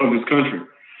of this country.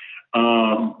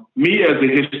 Me as a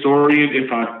historian,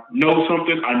 if I know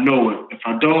something, I know it. If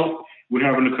I don't, we're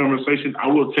having a conversation, I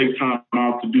will take time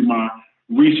out to do my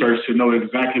research to know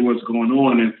exactly what's going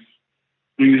on. And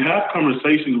when you have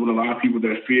conversations with a lot of people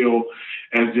that feel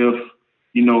as if,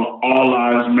 all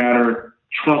lives matter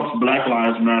trumps Black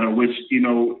Lives Matter, which,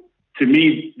 to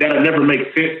me, that'll never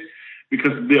make sense,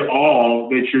 because the all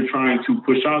that you're trying to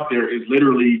push out there is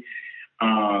literally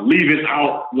leaving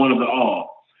out one of the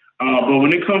all. But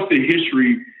when it comes to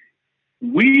history,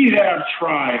 we have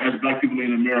tried as Black people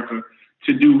in America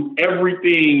to do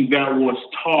everything that was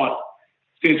taught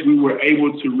since we were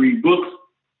able to read books,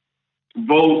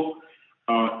 vote,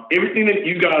 everything that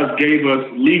you guys gave us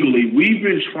legally. We've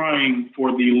been trying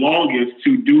for the longest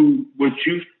to do what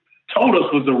you told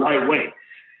us was the right way.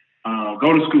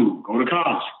 Go to school, go to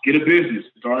college, get a business,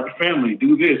 start a family,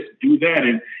 do this, do that.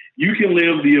 And you can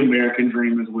live the American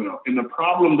dream as well. And the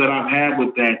problem that I've had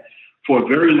with that for a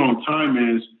very long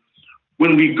time is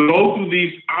when we go through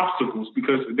these obstacles,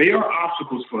 because they are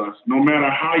obstacles for us, no matter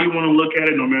how you want to look at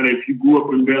it, no matter if you grew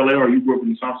up in Bel Air or you grew up in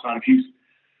the South Side of Houston,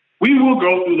 we will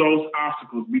go through those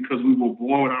obstacles because we were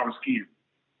born with our skin.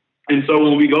 And so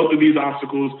when we go through these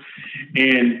obstacles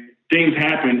and things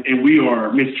happen and we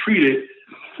are mistreated,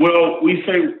 well, we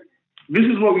say, this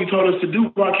is what you told us to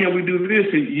do. Why can't we do this?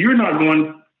 And you're not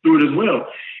going through it as well.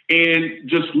 And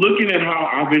just looking at how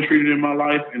I've been treated in my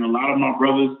life, and a lot of my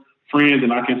brothers, friends,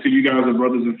 and I consider you guys as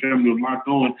brothers and family of Locked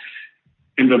On,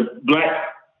 and the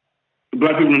black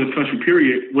people in this country,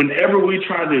 period, whenever we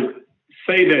try to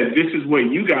say that this is what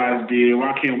you guys did,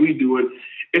 why can't we do it?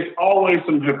 It's always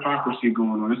some hypocrisy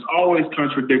going on. It's always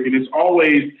contradicting. It's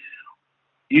always,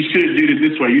 you should have did it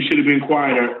this way. You should have been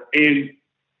quieter. And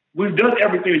we've done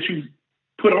everything that you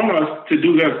put on us to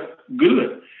do that's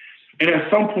good. And at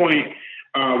some point,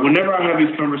 whenever I have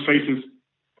these conversations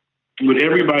with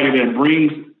everybody that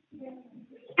brings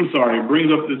up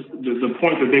the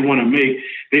point that they want to make,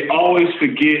 they always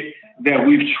forget that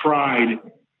we've tried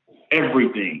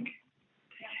everything.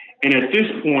 And at this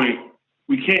point,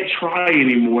 we can't try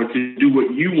anymore to do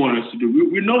what you want us to do.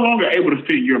 We're no longer able to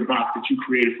fit your box that you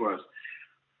created for us.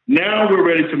 Now we're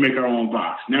ready to make our own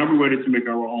box. Now we're ready to make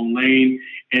our own lane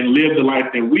and live the life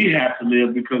that we have to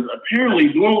live, because apparently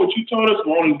doing what you told us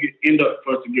will only end up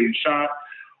for us to getting shot,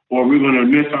 or we're going to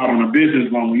miss out on a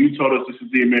business loan when you told us this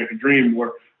is the American dream,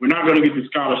 or we're not going to get the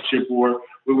scholarship, or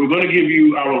we're going to give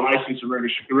you our license and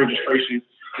registration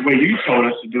the way you told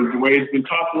us to do, the way it's been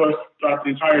taught to us throughout the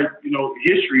entire,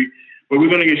 history, but we're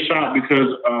going to get shot because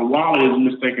a wallet is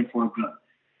mistaken for a gun.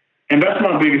 And that's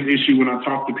my biggest issue when I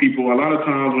talk to people. A lot of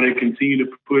times when they continue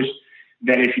to push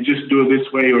that if you just do it this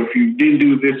way, or if you didn't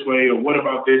do it this way, or what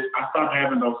about this, I stop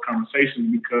having those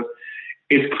conversations, because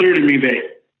it's clear to me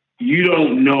that you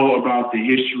don't know about the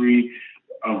history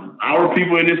of our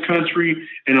people in this country.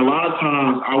 And a lot of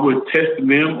times I would test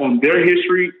them on their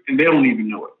history and they don't even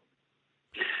know it.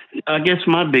 I guess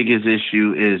my biggest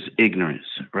issue is ignorance,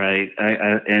 right?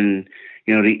 And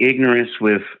the ignorance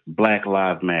with Black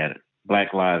Lives Matter.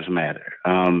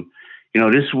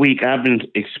 This week I've been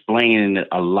explaining it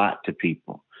a lot to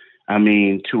people. I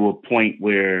mean, to a point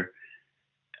where,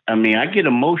 I get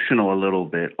emotional a little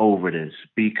bit over this,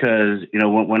 because,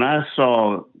 when I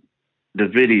saw the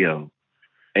video,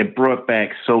 it brought back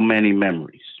so many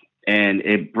memories, and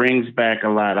it brings back a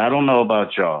lot. I don't know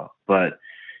about y'all, but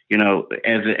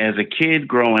as a kid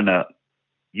growing up,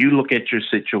 you look at your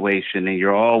situation and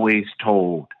you're always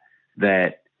told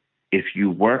that if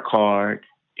you work hard,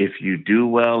 if you do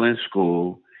well in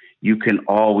school, you can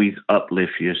always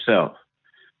uplift yourself.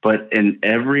 But in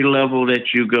every level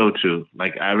that you go to,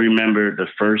 like I remember the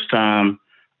first time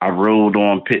I rode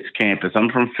on Pitt's campus. I'm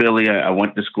from Philly. I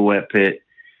went to school at Pitt,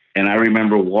 and I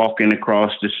remember walking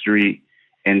across the street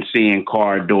and seeing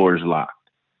car doors locked,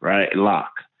 right?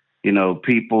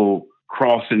 People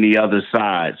crossing the other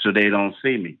side so they don't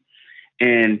see me.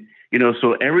 And,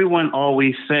 so everyone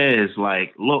always says,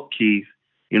 like, look, Keith,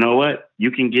 you know what?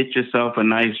 You can get yourself a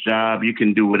nice job. You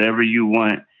can do whatever you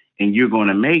want and you're going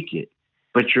to make it.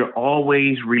 But you're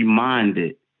always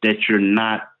reminded that you're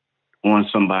not on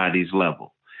somebody's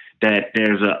level, that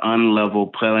there's an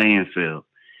unlevel playing field.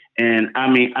 And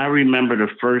I remember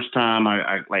the first time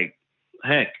I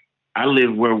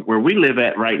live where we live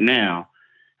at right now.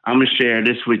 I'm going to share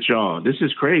this with y'all. This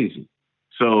is crazy.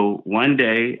 So one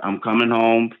day I'm coming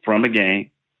home from a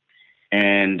game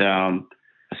and I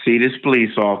see this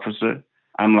police officer.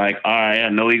 I'm like, all right, I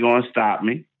know he's going to stop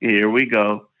me. Here we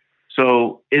go.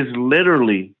 So it's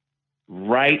literally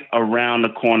right around the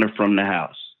corner from the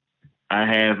house. I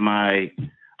have my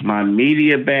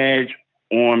media badge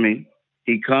on me.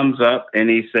 He comes up and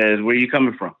he says, where you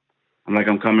coming from? I'm like,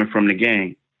 I'm coming from the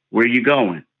game. Where you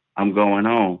going? I'm going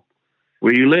home.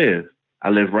 Where you live? I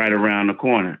live right around the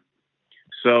corner.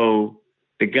 So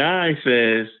the guy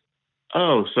says,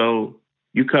 oh, so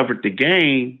you covered the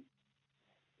game.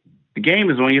 The game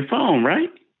is on your phone, right?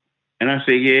 And I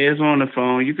said, yeah, it's on the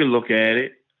phone. You can look at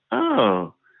it.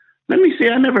 Oh, let me see.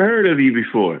 I never heard of you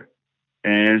before.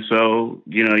 And so,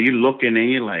 you know, you're looking and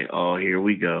you're like, oh, here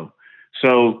we go.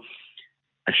 So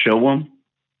I show him,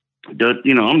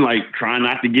 I'm like trying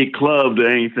not to get clubbed or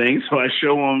anything. So I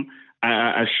show him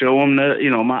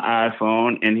my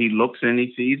iPhone, and he looks and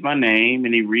he sees my name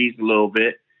and he reads a little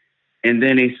bit. And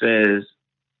then he says,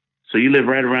 so you live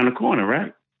right around the corner,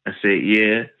 right? I said,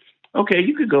 yeah. Okay,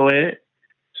 you could go ahead.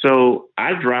 So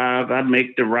I drive, I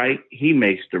make the right, he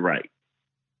makes the right.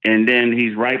 And then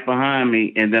he's right behind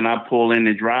me, and then I pull in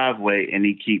the driveway and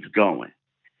he keeps going.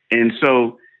 And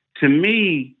so to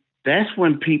me, that's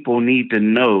when people need to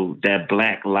know that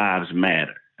Black Lives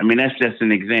Matter. I mean, that's just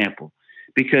an example.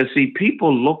 Because, see,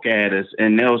 people look at us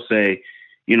and they'll say,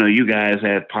 you know, you guys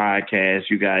have podcasts,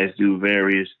 you guys do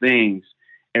various things,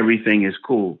 everything is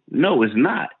cool. No, it's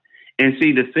not. And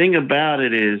see, the thing about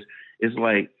it is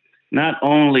like, not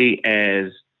only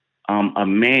as a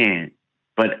man,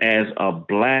 but as a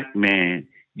Black man,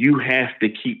 you have to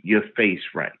keep your face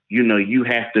right. You know, you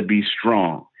have to be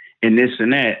strong and this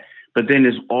and that. But then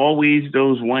there's always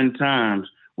those one times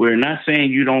where, not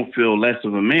saying you don't feel less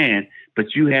of a man,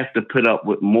 but you have to put up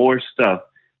with more stuff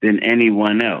than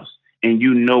anyone else. And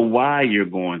you know why you're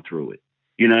going through it.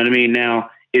 You know what I mean? Now,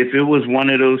 if it was one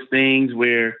of those things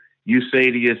where you say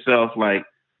to yourself, like,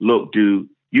 look, dude,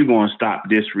 you're going to stop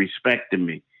disrespecting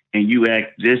me, and you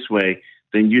act this way,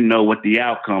 then you know what the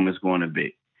outcome is going to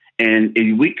be. And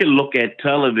if we could look at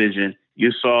television,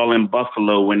 you saw in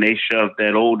Buffalo when they shoved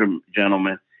that older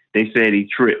gentleman, they said he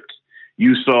tripped.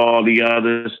 You saw the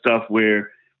other stuff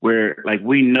where like,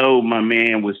 we know my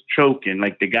man was choking,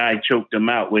 like the guy choked him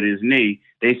out with his knee.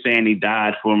 They saying he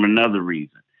died from another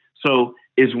reason. So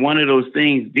it's one of those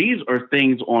things. These are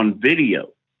things on video,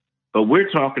 but we're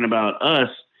talking about us,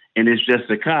 and it's just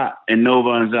a cop and no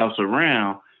one else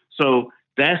around. So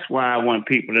that's why I want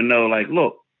people to know, like,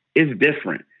 look, it's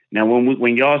different. Now,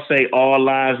 when y'all say all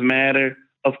lives matter,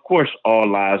 of course all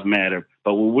lives matter.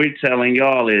 But what we're telling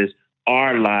y'all is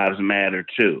our lives matter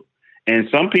too. And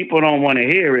some people don't want to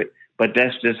hear it, but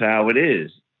that's just how it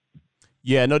is.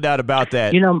 Yeah, no doubt about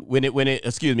that. You know, when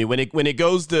it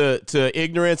goes to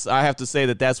ignorance, I have to say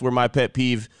that that's where my pet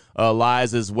peeve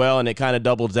lies as well, and it kind of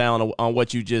doubles down on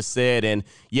what you just said. And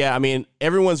yeah, I mean,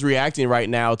 everyone's reacting right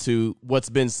now to what's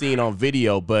been seen on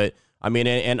video, but I mean,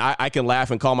 and I can laugh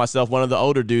and call myself one of the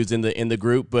older dudes in the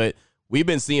group, but we've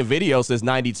been seeing videos since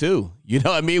 92. You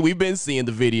know what I mean? We've been seeing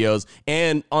the videos.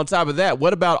 And on top of that,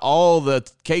 what about all the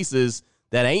cases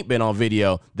that ain't been on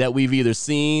video that we've either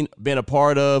seen, been a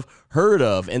part of, heard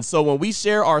of? And so when we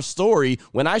share our story,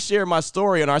 when I share my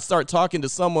story and I start talking to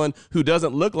someone who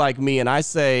doesn't look like me and I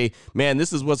say, man,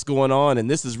 this is what's going on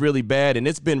and this is really bad and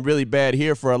it's been really bad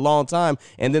here for a long time.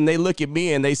 And then they look at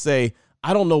me and they say,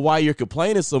 I don't know why you're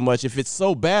complaining so much. If it's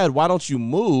so bad, why don't you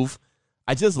move?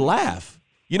 I just laugh.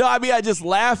 You know, I mean, I just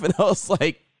laugh and I was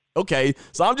like, okay,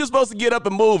 so I'm just supposed to get up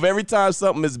and move every time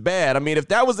something is bad. I mean, if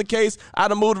that was the case,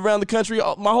 I'd have moved around the country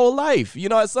my whole life. You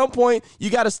know, at some point, you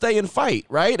got to stay and fight,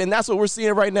 right? And that's what we're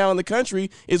seeing right now in the country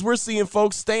is we're seeing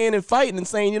folks staying and fighting and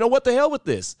saying, you know, what the hell with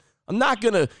this? I'm not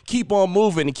going to keep on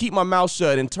moving and keep my mouth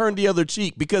shut and turn the other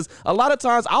cheek, because a lot of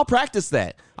times I'll practice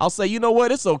that. I'll say, you know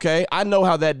what? It's okay. I know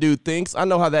how that dude thinks. I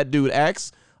know how that dude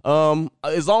acts.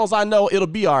 As long as I know, it'll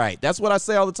be all right. That's what I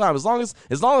say all the time. As long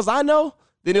as I know,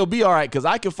 then it'll be all right, because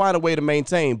I can find a way to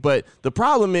maintain. But the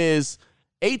problem is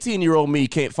 18-year-old me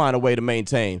can't find a way to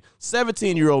maintain.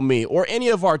 17-year-old me or any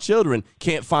of our children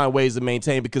can't find ways to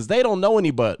maintain because they don't know any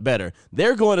better.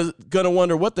 They're going to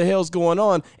wonder what the hell's going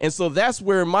on. And so that's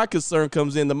where my concern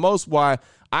comes in the most, why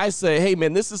I say, hey,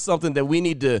 man, this is something that we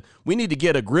need to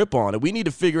get a grip on, and we need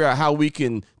to figure out how we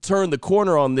can turn the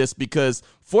corner on this, because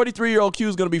 43-year-old Q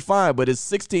is going to be fine, but is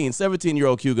 16,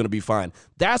 17-year-old Q going to be fine?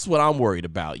 That's what I'm worried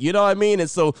about. You know what I mean? And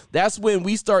so that's when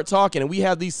we start talking and we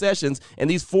have these sessions and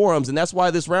these forums, and that's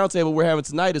why this roundtable we're having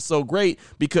tonight is so great,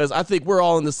 because I think we're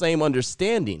all in the same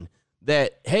understanding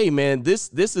that, hey, man,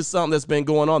 this is something that's been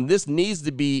going on. This needs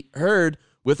to be heard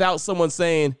without someone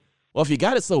saying, well, if you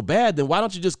got it so bad, then why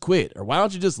don't you just quit? Or why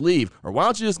don't you just leave? Or why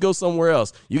don't you just go somewhere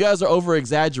else? You guys are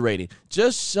over-exaggerating.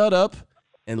 Just shut up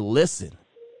and listen,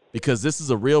 because this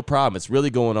is a real problem. It's really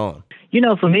going on.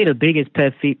 For me, the biggest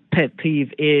pet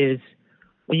peeve is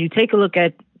when you take a look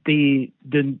at the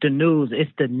news,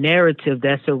 it's the narrative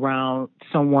that's around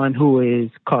someone who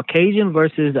is Caucasian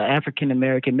versus an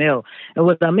African-American male. And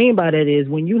what I mean by that is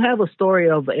when you have a story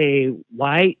of a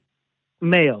white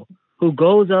male who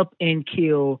goes up and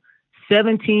kills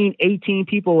 17, 18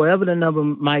 people, whatever the number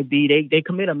might be, they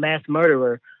commit a mass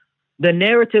murderer. The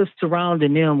narrative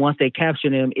surrounding them once they capture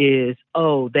them is,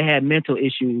 oh, they had mental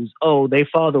issues. Oh, their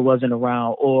father wasn't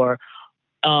around. Or,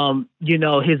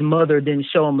 his mother didn't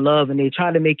show him love. And they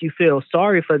try to make you feel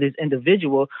sorry for this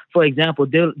individual. For example,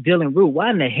 Dylan Root.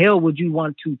 Why in the hell would you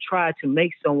want to try to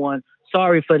make someone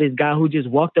sorry for this guy who just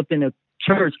walked up in a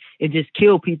church and just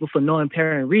kill people for no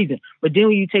apparent reason? But then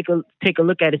when you take a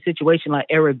look at a situation like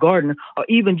Eric Gardner or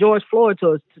even George Floyd,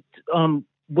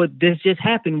 what this just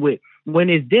happened with,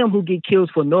 when it's them who get killed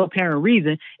for no apparent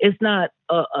reason, it's not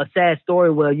a sad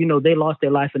story where, they lost their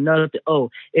life and nothing.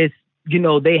 Oh, it's,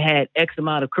 they had X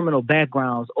amount of criminal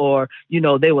backgrounds, or,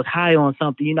 they was high on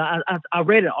something. I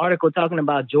read an article talking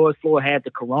about George Floyd had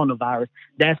the coronavirus.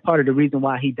 That's part of the reason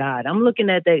why he died. I'm looking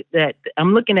at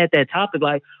that topic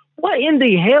like, what in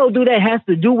the hell do that have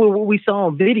to do with what we saw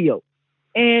on video?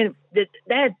 And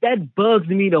that bugs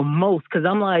me the most, because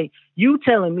I'm like, you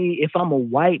telling me if I'm a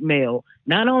white male,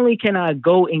 not only can I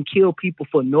go and kill people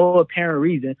for no apparent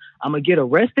reason, I'm going to get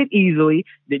arrested easily.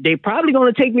 They probably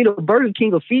going to take me to Burger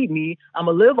King or feed me. I'm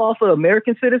going to live off of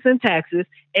American citizen taxes,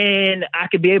 and I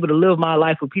could be able to live my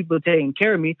life with people taking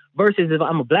care of me, versus if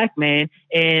I'm a black man.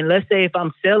 And let's say if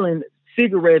I'm selling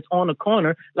cigarettes on the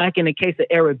corner, like in the case of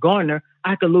Eric Garner,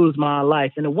 I could lose my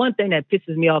life. And the one thing that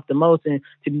pisses me off the most, and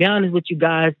to be honest with you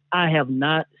guys, I have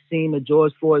not seen the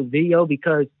George Floyd video,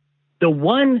 because the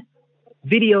one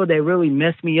video that really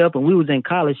messed me up, and we was in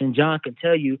college, and John can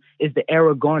tell you, is the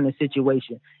Eric Garner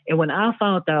situation. And when I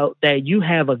found out that you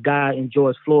have a guy in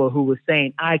George Floyd who was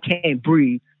saying, I can't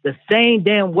breathe, the same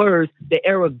damn words that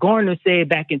Eric Garner said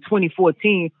back in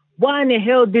 2014, why in the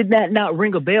hell did that not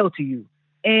ring a bell to you?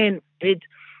 And it's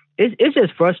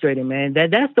just frustrating, man.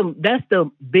 That's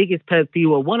the biggest pet peeve,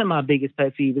 or one of my biggest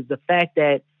pet peeves, is the fact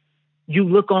that you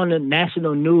look on the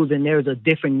national news and there's a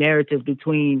different narrative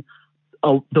between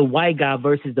the white guy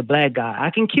versus the black guy. I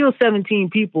can kill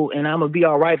 17 people and I'm gonna be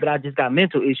all right, but I just got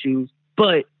mental issues.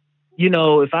 But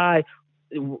if I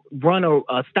run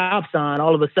a stop sign,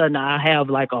 all of a sudden I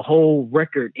have like a whole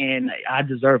record and I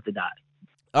deserve to die.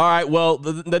 All right, well,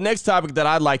 the next topic that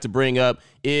I'd like to bring up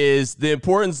is the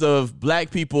importance of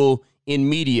black people in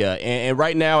media. And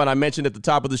right now, and I mentioned at the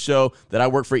top of the show that I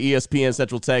work for ESPN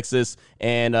Central Texas,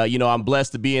 and, I'm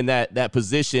blessed to be in that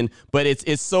position. But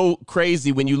it's so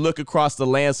crazy when you look across the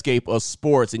landscape of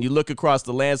sports and you look across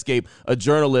the landscape of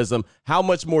journalism, how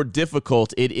much more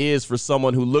difficult it is for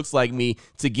someone who looks like me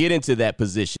to get into that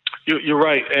position. You're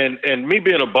right. And me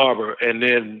being a barber, and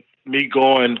then me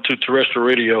going to terrestrial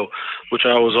radio, which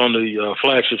I was on the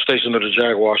flagship station of the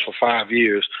Jaguars for 5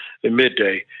 years in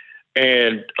midday.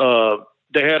 And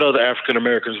they had other African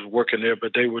Americans working there,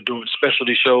 but they were doing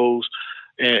specialty shows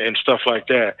and stuff like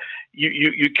that.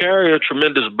 You carry a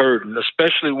tremendous burden,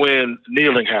 especially when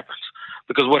kneeling happens,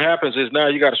 because what happens is now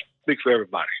you got to speak for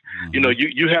everybody. Mm-hmm.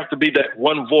 You have to be that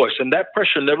one voice, and that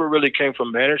pressure never really came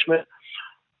from management.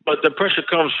 But the pressure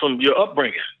comes from your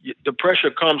upbringing. The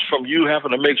pressure comes from you having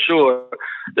to make sure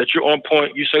that you're on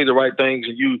point, you say the right things,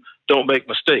 and you don't make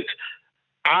mistakes.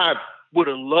 I would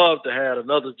have loved to have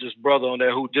another just brother on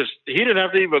there he didn't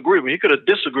have to even agree with me. He could have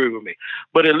disagreed with me.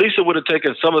 But at least it would have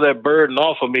taken some of that burden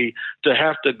off of me to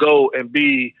have to go and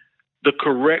be the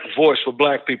correct voice for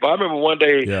black people. I remember one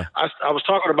day I was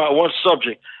talking about one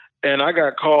subject, and I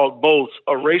got called both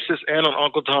a racist and an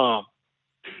Uncle Tom,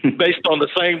 based on the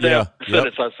same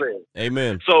sentence I said.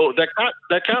 Amen. So that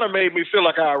kind of made me feel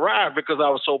like I arrived, because I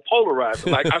was so polarized.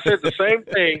 Like I said the same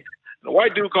thing. The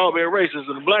white dude called me a racist,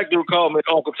 and the black dude called me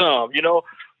Uncle Tom.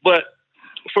 But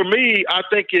for me, I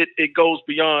think it goes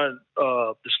beyond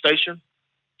the station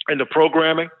and the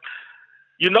programming.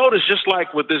 You notice, just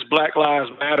like with this Black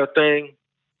Lives Matter thing,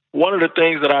 one of the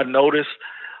things that I noticed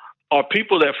are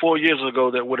people that 4 years ago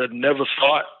that would have never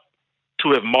thought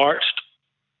to have marched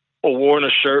or worn a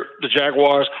shirt. The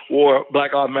Jaguars wore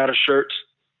Black Lives Matter shirts.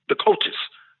 The coaches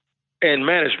and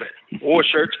management wore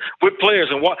shirts with players,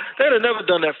 and they'd have never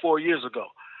done that 4 years ago.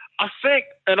 I think,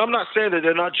 and I'm not saying that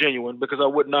they're not genuine, because I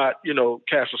would not,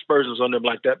 cast aspersions on them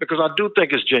like that, because I do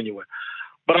think it's genuine.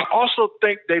 But I also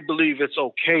think they believe it's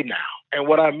okay now. And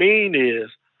what I mean is,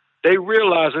 they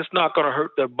realize it's not going to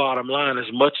hurt their bottom line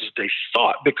as much as they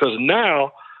thought, because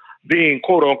now being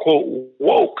quote unquote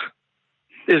woke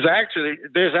there's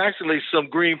actually some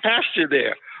green pasture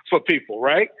there for people,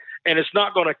 right? And it's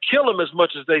not going to kill them as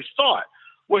much as they thought.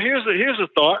 Well, here's a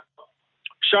thought.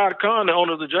 Shad Khan, the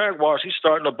owner of the Jaguars, he's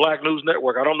starting a Black News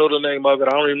Network. I don't know the name of it.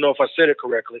 I don't even know if I said it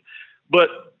correctly. But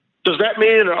does that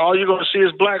mean that all you're going to see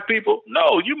is Black people?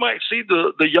 No, you might see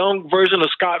the young version of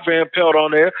Scott Van Pelt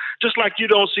on there, just like you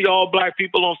don't see all Black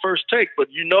people on First Take,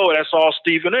 but you know that's all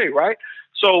Stephen A., right?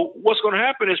 So what's going to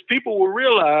happen is people will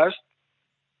realize,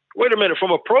 wait a minute,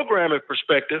 from a programming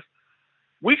perspective,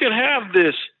 we can have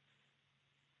this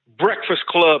Breakfast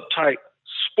Club type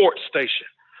sports station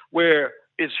where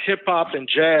it's hip hop and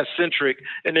jazz centric,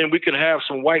 and then we can have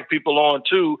some white people on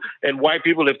too. And white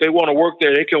people, if they want to work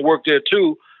there, they can work there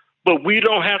too. But we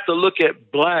don't have to look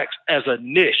at blacks as a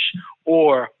niche,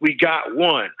 or we got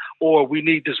one, or we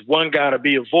need this one guy to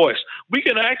be a voice. We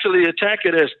can actually attack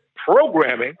it as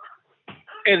programming,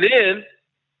 and then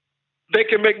they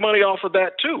can make money off of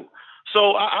that too.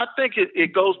 So I think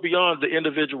it goes beyond the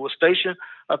individual station.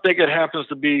 I think it happens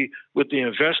to be with the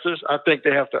investors. I think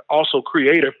they have to also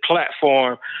create a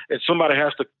platform, and somebody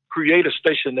has to create a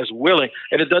station that's willing,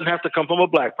 and it doesn't have to come from a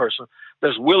Black person,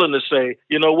 that's willing to say,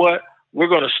 you know what, we're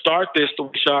going to start this the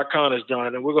way Shad Khan has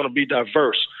done, and we're going to be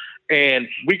diverse, and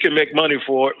we can make money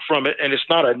from it, and it's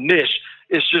not a niche.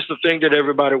 It's just a thing that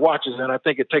everybody watches, and I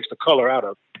think it takes the color out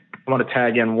of it. I want to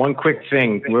tag in one quick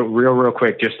thing, real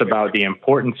quick, just about the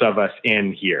importance of us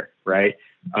in here, right?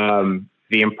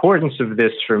 The importance of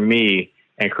this for me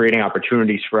and creating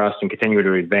opportunities for us and continue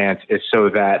to advance is so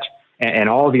that, and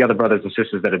all the other brothers and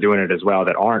sisters that are doing it as well,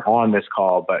 that aren't on this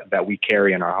call, but that we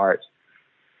carry in our hearts.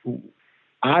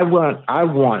 I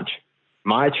want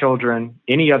my children,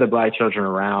 any other Black children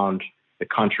around the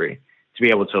country, to be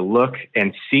able to look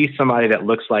and see somebody that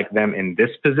looks like them in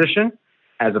this position,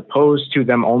 as opposed to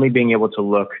them only being able to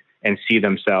look and see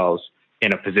themselves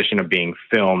in a position of being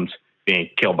filmed, being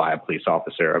killed by a police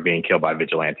officer or being killed by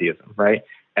vigilantism, right?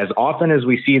 As often as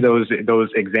we see those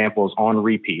examples on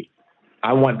repeat,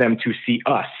 I want them to see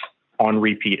us on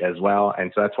repeat as well.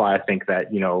 And so that's why I think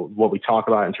that, you know, what we talk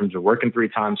about in terms of working 3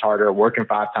 times harder, working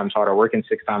 5 times harder, working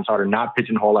 6 times harder, not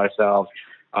pigeonhole ourselves,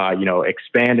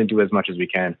 expand and do as much as we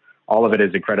can. All of it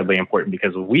is incredibly important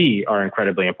because we are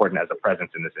incredibly important as a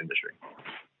presence in this industry.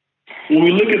 When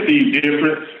we look at the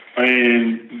difference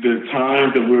and the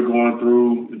times that we're going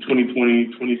through, the 2020,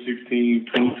 2016,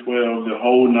 2012, the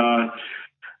whole 9,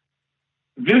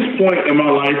 this point in my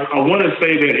life, I want to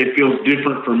say that it feels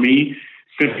different for me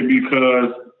simply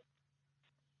because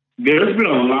there's been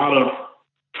a lot of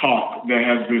talk that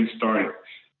has been started.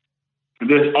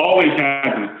 This always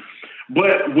happens.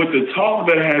 But with the talk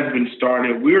that has been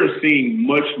started, we're seeing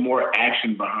much more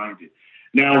action behind it.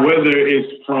 Now, whether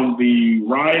it's from the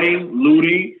rioting,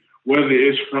 looting, whether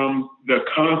it's from the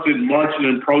constant marching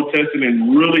and protesting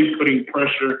and really putting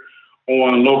pressure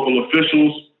on local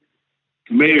officials,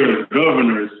 mayors,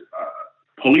 governors,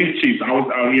 police chiefs. I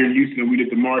was out here in Houston and we did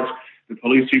the march. The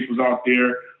police chief was out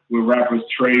there with rappers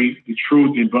Trey, The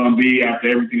Truth, and Bun B after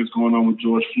everything that's going on with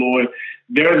George Floyd.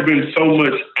 There's been so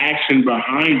much action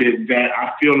behind it that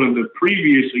I feel in the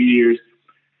previous years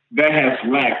that has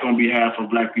lacked on behalf of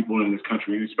Black people in this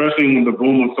country, and especially when the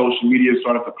boom of social media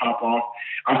started to pop off.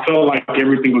 I felt like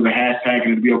everything was a hashtag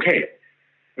and it'd be okay.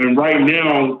 And right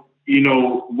now, you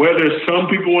know, whether some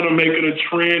people want to make it a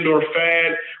trend or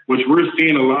fad, which we're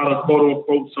seeing a lot of quote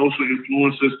unquote social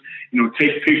influencers, you know,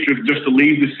 take pictures just to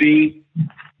leave the scene.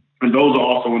 And those are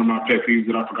also one of my pet peeves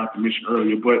that I forgot to mention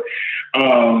earlier. But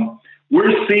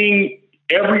we're seeing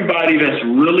everybody that's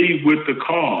really with the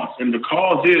cause. And the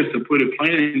cause is, to put it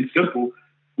plain and simple,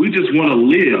 we just want to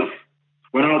live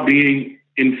without being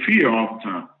in fear all the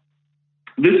time.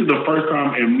 This is the first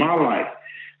time in my life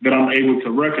that I'm able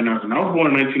to recognize. And I was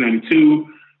born in 1992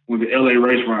 when the LA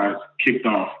race riots kicked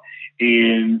off.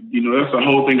 And, you know, that's the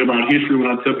whole thing about history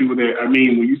when I tell people that, I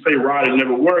mean, when you say riot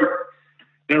never worked,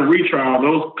 that retrial,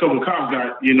 those couple of cops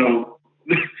got, you know,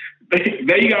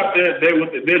 they got their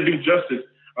due justice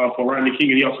for Rodney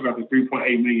King, and he also got the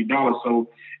 $3.8 million. So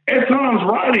at times,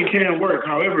 rioting can work.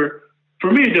 However,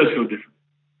 for me, it does feel different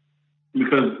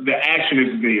because the action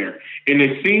is there. And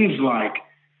it seems like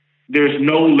there's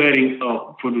no letting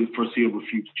up for the foreseeable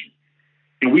future.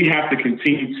 And we have to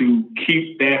continue to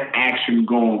keep that action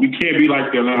going. We can't be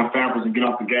like the Atlanta Falcons and get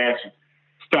off the gas and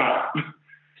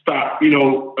stop, you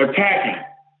know, attacking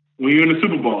when you're in the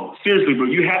Super Bowl. Seriously, but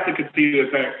you have to continue to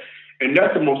attack. And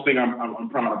that's the most thing I'm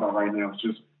proud about right now. It's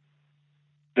just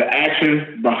the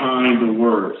action behind the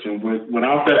words. And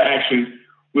without that action,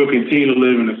 we'll continue to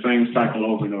live in the same cycle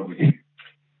over and over again.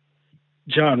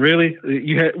 John, really?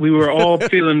 We were all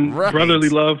feeling Right. brotherly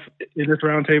love in this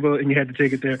roundtable, and you had to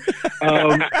take it there.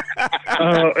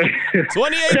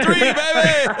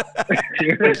 28-3,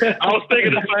 baby. I was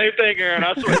thinking the same thing, Aaron.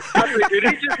 I swear. I said, did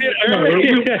he just hit Aaron? He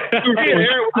hit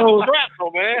Aaron with the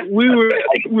shrapnel, man. We were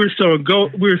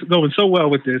going so well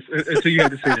with this until you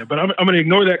had to say that. But I'm going to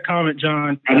ignore that comment,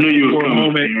 John. I knew you were for a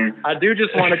moment. I do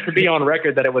just want it to be on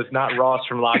record that it was not Ross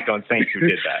from Locked On Saints who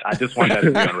did that. I just want that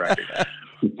to be on record.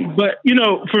 But,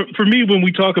 for me, when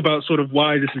we talk about sort of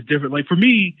why this is different, like for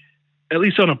me, at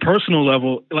least on a personal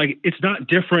level, like it's not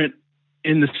different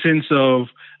in the sense of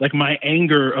like my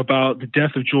anger about the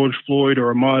death of George Floyd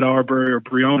or Ahmaud Arbery or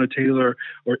Breonna Taylor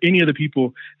or any of the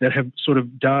people that have sort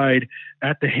of died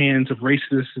at the hands of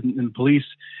racists and police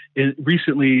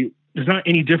recently. It's not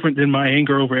any different than my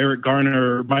anger over Eric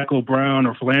Garner or Michael Brown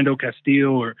or Philando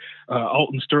Castile or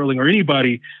Alton Sterling or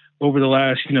anybody over the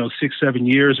last,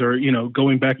 6-7 years, or,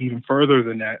 going back even further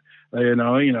than that.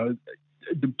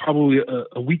 Probably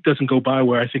a week doesn't go by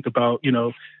where I think about,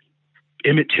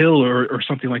 Emmett Till or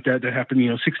something like that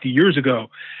happened, 60 years ago.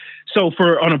 So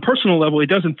on a personal level, it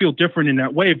doesn't feel different in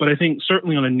that way. But I think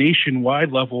certainly on a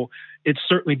nationwide level, it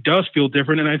certainly does feel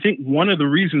different. And I think one of the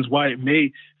reasons why it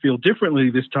may feel differently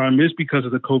this time is because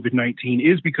of the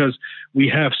COVID-19, is because we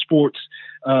have sports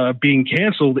being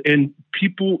canceled, and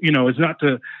people, it's not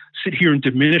to sit here and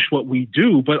diminish what we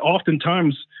do, but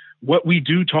oftentimes what we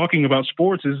do talking about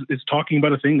sports is talking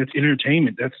about a thing that's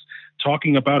entertainment. That's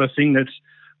talking about a thing that's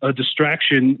a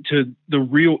distraction to the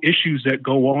real issues that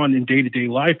go on in day-to-day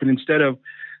life. And instead of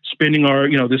spending our,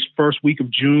 this first week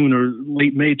of June or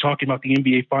late May talking about the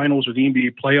NBA finals or the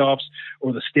NBA playoffs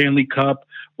or the Stanley Cup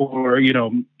or,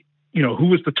 who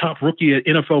was the top rookie at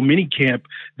NFL minicamp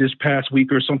this past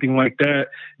week or something like that.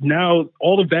 Now,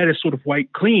 all of that is sort of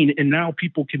wiped clean, and now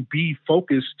people can be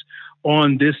focused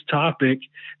on this topic.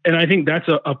 And I think that's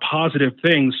a positive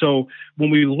thing. So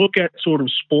when we look at sort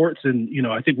of sports, and,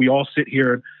 I think we all sit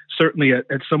here, certainly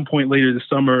at some point later this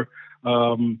summer,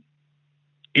 we'll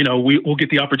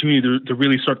get the opportunity to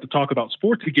really start to talk about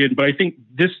sports again. But I think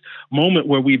this moment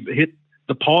where we've hit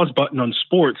the pause button on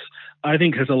sports, I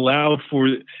think has allowed for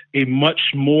a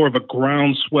much more of a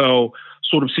groundswell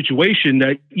sort of situation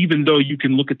that, even though you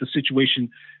can look at the situation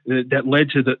that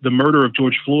led to the murder of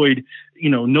George Floyd,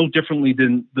 no differently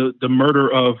than the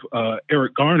murder of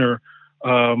Eric Garner,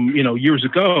 years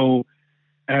ago,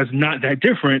 as not that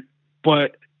different,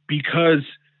 but because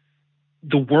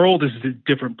the world is a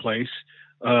different place,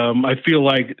 I feel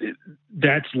like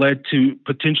that's led to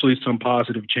potentially some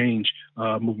positive change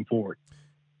moving forward.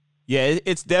 Yeah,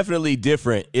 it's definitely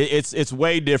different. It's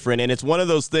way different. And it's one of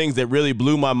those things that really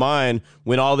blew my mind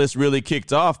when all this really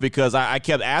kicked off, because I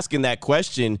kept asking that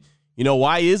question,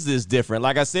 why is this different?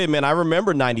 Like I said, man, I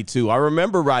remember 92. I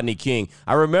remember Rodney King.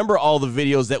 I remember all the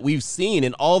videos that we've seen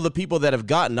and all the people that have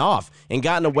gotten off and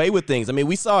gotten away with things. I mean,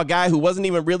 we saw a guy who wasn't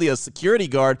even really a security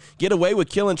guard get away with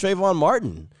killing Trayvon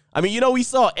Martin. I mean, we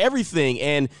saw everything.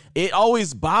 And it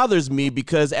always bothers me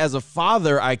because as a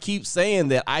father, I keep saying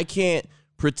that I can't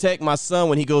protect my son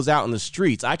when he goes out in the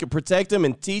streets. I can protect him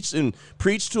and teach and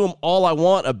preach to him all I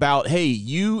want about, hey,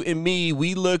 you and me,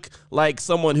 we look like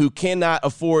someone who cannot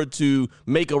afford to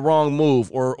make a wrong move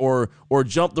or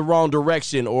jump the wrong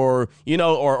direction or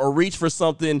reach for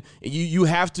something. You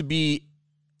have to be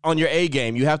on your A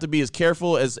game. You have to be as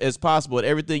careful as possible at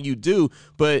everything you do.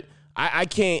 But I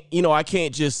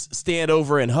can't just stand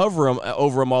over and hover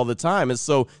over them all the time. And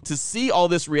so to see all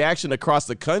this reaction across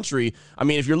the country, I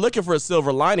mean, if you're looking for a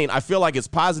silver lining, I feel like it's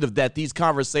positive that these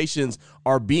conversations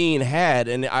are being had.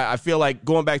 And I feel like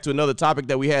going back to another topic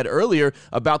that we had earlier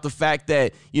about the fact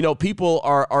that, people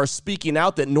are speaking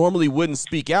out that normally wouldn't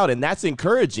speak out. And that's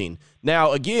encouraging.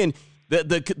 Now, again,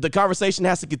 the conversation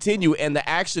has to continue and the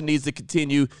action needs to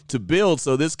continue to build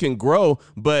so this can grow.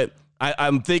 But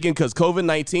I'm thinking because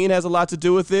COVID-19 has a lot to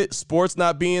do with it, sports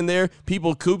not being there,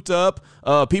 people cooped up,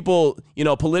 people,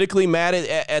 politically mad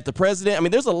at the president. I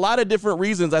mean, there's a lot of different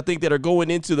reasons I think that are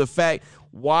going into the fact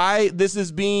why this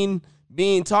is being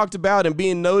talked about and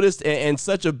being noticed and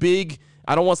such a big,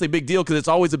 I don't want to say big deal because it's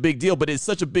always a big deal, but it's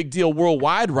such a big deal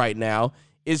worldwide right now.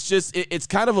 It's just, it's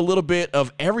kind of a little bit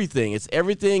of everything.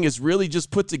 Everything is really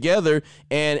just put together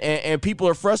and people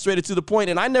are frustrated to the point.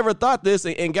 And I never thought this,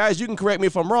 and guys, you can correct me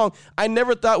if I'm wrong. I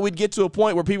never thought we'd get to a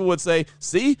point where people would say,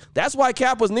 see, that's why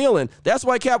Cap was kneeling. That's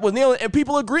why Cap was kneeling. And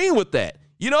people agreeing with that.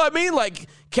 You know what I mean? Like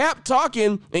Cap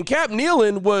talking and Cap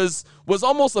kneeling was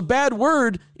almost a bad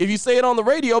word if you say it on the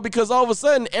radio, because all of a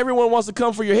sudden everyone wants to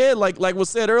come for your head. Like was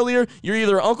said earlier, you're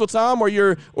either Uncle Tom or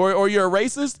you're a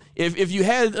racist. If you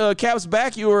had Cap's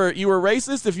back, you were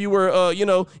racist. If you were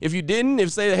if you didn't,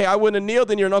 if say, hey, I wouldn't have kneeled,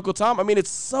 then you're an Uncle Tom. I mean, it's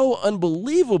so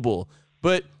unbelievable.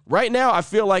 But right now, I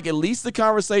feel like at least the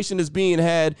conversation is being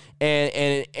had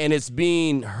and it's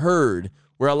being heard.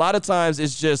 Where a lot of times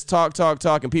it's just talk,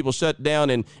 and people shut down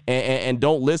and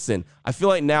don't listen. I feel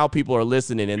like now people are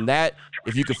listening, and that,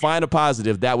 if you could find a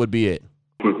positive, that would be it.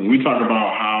 When we talk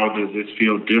about how does this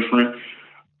feel different,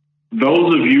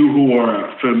 those of you who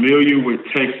are familiar with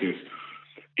Texas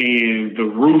and the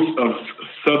roots of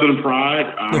Southern pride,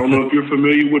 I don't know if you're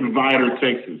familiar with Vidor,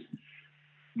 Texas.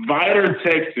 Vidor,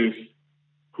 Texas,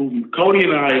 who Cody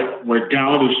and I were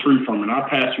down the street from, and I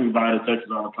pass through Vidor,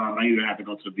 Texas all the time. I even have to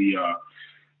go to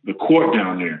the court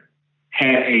down there,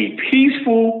 had a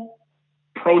peaceful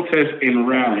protest and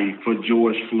rally for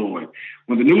George Floyd.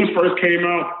 When the news first came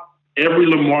out, every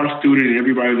Lamar student and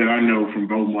everybody that I know from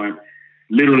Beaumont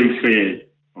literally said,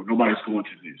 oh, nobody's going to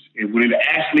this. And when it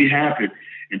actually happened,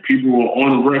 and people were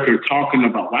on record talking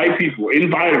about, white people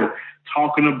in Vidor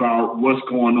talking about what's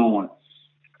going on,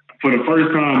 for the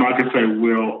first time I could say,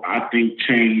 well, I think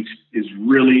change is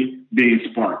really being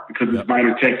sparked because it's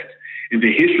Vidor, Texas. And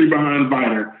the history behind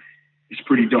Vidor is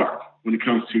pretty dark when it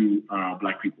comes to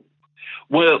Black people.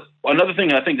 Well, another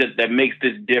thing I think that makes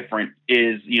this different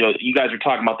is, you guys are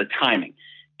talking about the timing.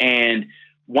 And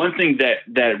one thing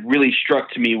that really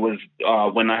struck to me was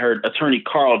when I heard attorney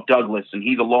Carl Douglas, and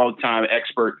he's a longtime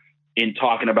expert in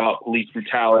talking about police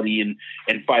brutality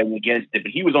and fighting against it.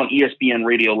 But he was on ESPN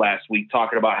radio last week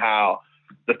talking about how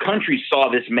the country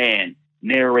saw this man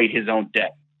narrate his own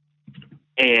death.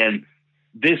 And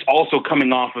this also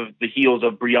coming off of the heels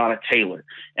of Breonna Taylor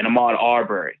and Ahmaud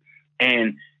Arbery.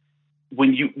 And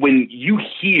when you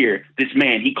hear this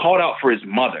man, he called out for his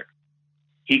mother.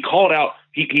 He called out,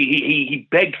 he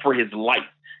begged for his life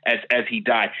as he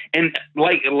died. And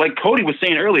like Cody was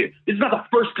saying earlier, this is not the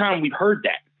first time we've heard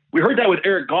that. We heard that with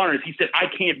Eric Garner. He said, I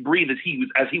can't breathe as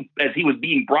he was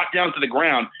being brought down to the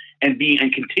ground and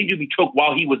continued to be choked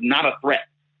while he was not a threat.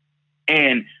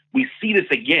 And we see this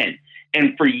again.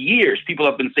 And for years, people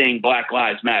have been saying Black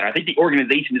Lives Matter. I think the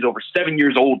organization is over 7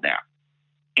 years old now.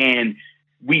 And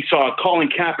we saw Colin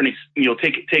Kaepernick,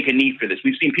 take a knee for this.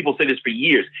 We've seen people say this for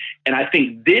years. And I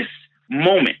think this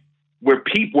moment where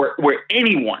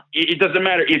anyone, it doesn't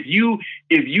matter if you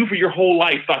for your whole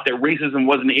life thought that racism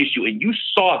wasn't an issue and you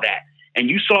saw that and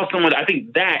you saw someone, I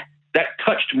think that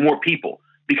touched more people,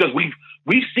 because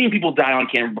we've seen people die on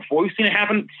camera before. We've seen it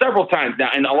happen several times now,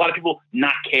 and a lot of people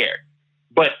not care.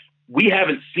 But we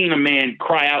haven't seen a man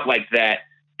cry out like that.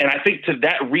 And I think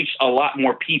that reached a lot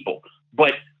more people.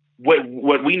 But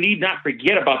what we need not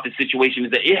forget about this situation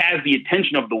is that it has the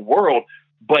attention of the world,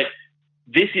 but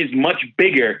this is much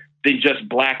bigger than just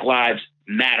Black Lives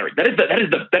Matter. That is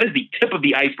the tip of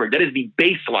the iceberg. That is the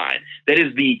baseline. That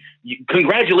is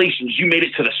congratulations, you made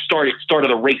it to the start of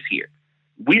the race here.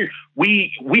 We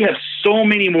have so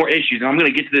many more issues, and I'm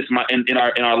going to get to this in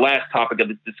our last topic of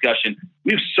this discussion.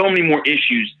 We have so many more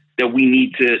issues that we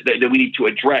need to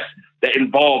address that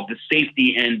involve the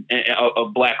safety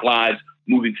of Black lives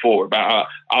moving forward. But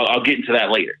I'll get into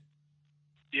that later.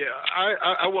 Yeah,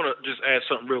 I want to just add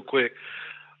something real quick.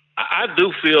 I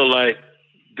do feel like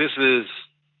this is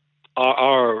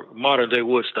our modern day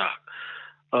Woodstock.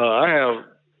 I have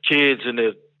kids in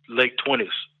their late 20s,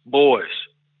 boys,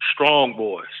 strong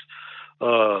boys,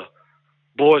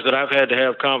 boys that I've had to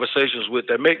have conversations with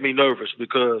that make me nervous,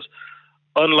 because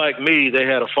unlike me, they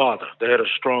had a father, they had a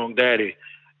strong daddy.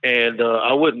 And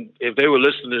I wouldn't, if they were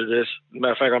listening to this,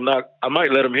 matter of fact, I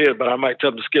might let them hear it, but I might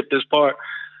tell them to skip this part.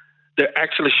 They're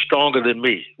actually stronger than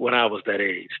me when I was that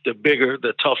age. They're bigger,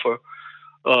 they're tougher,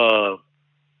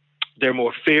 they're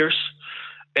more fierce.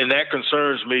 And that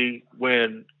concerns me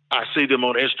when I see them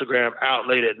on Instagram out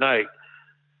late at night.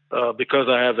 Because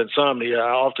I have insomnia,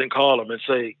 I often call them and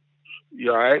say,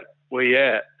 you all right? Where you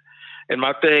at? And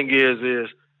my thing is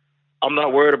I'm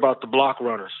not worried about the block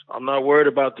runners. I'm not worried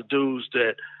about the dudes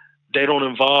that they don't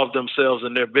involve themselves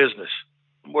in their business.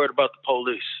 I'm worried about the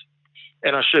police.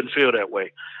 And I shouldn't feel that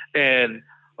way. And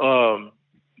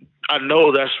I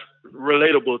know that's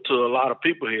relatable to a lot of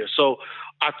people here. So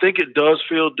I think it does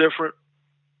feel different.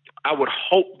 I would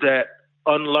hope that,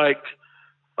 unlike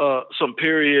some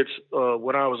periods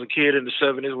when I was a kid in the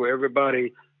 70s where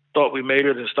everybody thought we made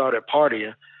it and started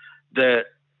partying, that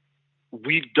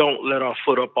we don't let our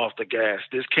foot up off the gas.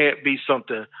 This can't be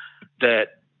something that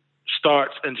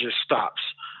starts and just stops,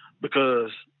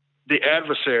 because the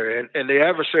adversary, and the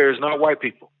adversary is not white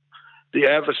people. The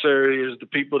adversary is the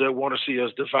people that want to see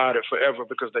us divided forever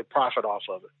because they profit off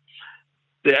of it.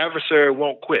 The adversary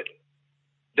won't quit.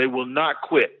 They will not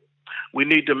quit. We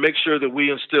need to make sure that we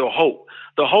instill hope.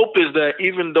 The hope is that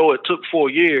even though it took 4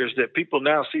 years, that people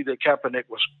now see that Kaepernick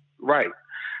was right.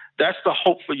 That's the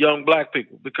hope for young black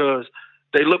people, because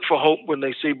they look for hope when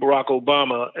they see Barack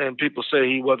Obama and people say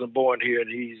he wasn't born here and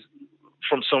he's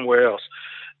from somewhere else.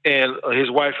 And his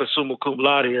wife is summa cum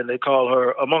laude and they call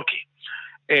her a monkey.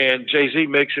 And Jay-Z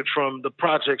makes it from the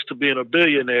projects to being a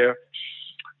billionaire,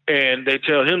 and they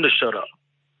tell him to shut up.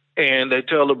 And they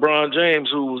tell LeBron James,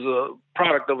 who's a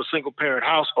product of a single-parent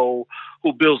household,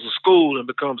 who builds a school and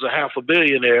becomes a $500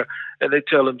 million, and they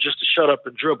tell him just to shut up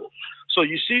and dribble. So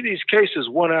you see these cases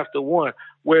one after one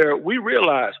where we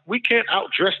realize we can't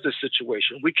outdress this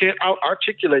situation. We can't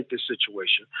out-articulate this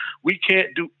situation. We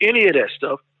can't do any of that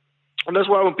stuff. And that's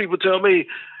why when people tell me,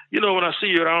 when I see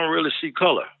you, I don't really see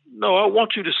color. No, I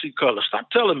want you to see color. Stop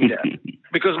telling me that.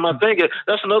 Because my thing is,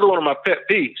 that's another one of my pet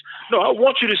peeves. No, I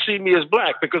want you to see me as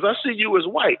black because I see you as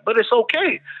white. But it's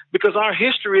okay because our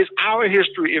history is our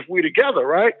history if we're together,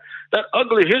 right? That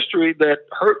ugly history that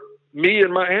hurt me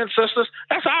and my ancestors,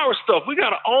 that's our stuff. We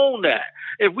got to own that.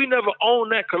 If we never own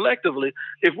that collectively,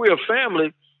 if we're a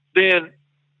family, then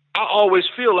I always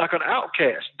feel like an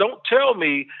outcast. Don't tell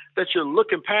me that you're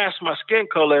looking past my skin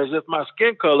color as if my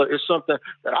skin color is something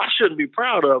that I shouldn't be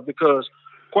proud of, because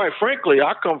quite frankly,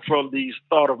 I come from the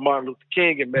thought of Martin Luther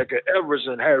King and Medgar Evers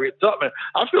and Harriet Tubman.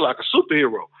 I feel like a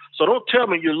superhero. So don't tell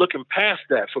me you're looking past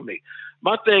that for me.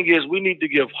 My thing is we need to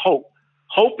give hope.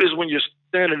 Hope is when you're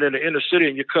standing in the inner city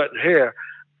and you're cutting hair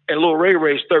and Lil Ray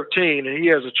Ray's 13 and he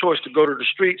has a choice to go to the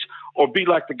streets or be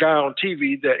like the guy on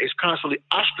TV that is constantly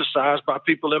ostracized by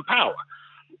people in power.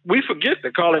 We forget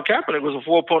that Colin Kaepernick was a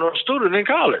 4.0 student in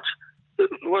college.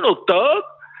 We're no thug.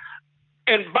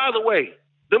 And by the way,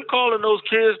 them calling those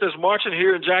kids that's marching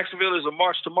here in Jacksonville is a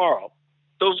march tomorrow.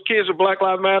 Those kids with Black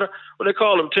Lives Matter, when they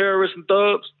call them terrorists and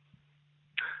thugs,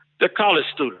 they're college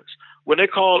students. When they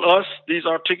call us, these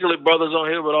articulate brothers on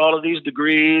here with all of these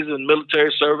degrees and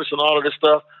military service and all of this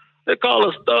stuff, they call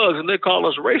us thugs and they call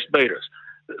us race baiters.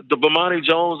 The Bomani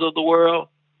Jones of the world,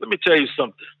 let me tell you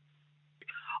something.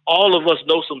 All of us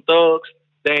know some thugs,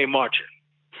 they ain't marching.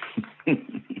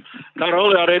 Not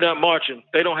only are they not marching,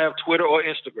 they don't have Twitter or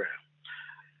Instagram.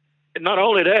 And not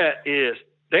only that is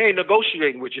they ain't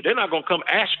negotiating with you. They're not going to come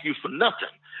ask you for nothing.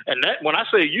 And that, when I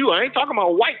say you, I ain't talking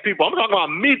about white people. I'm talking about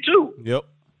me too. Yep.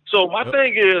 So my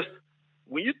thing is,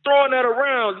 when you're throwing that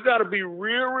around, you got to be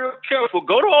real, real careful.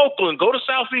 Go to Oakland, go to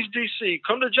Southeast DC,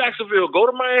 come to Jacksonville, go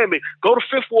to Miami, go to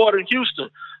Fifth Ward in Houston,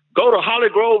 go to Holly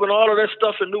Grove and all of that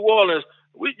stuff in New Orleans.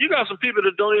 You got some people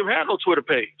that don't even have no Twitter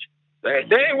page. They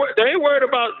ain't worried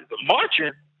about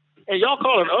marching, and y'all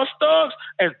calling us thugs,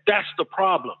 and that's the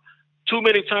problem. Too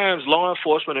many times law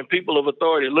enforcement and people of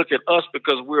authority look at us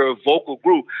because we're a vocal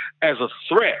group as a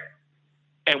threat.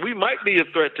 And we might be a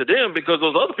threat to them because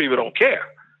those other people don't care.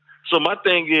 So my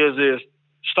thing is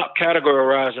stop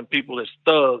categorizing people as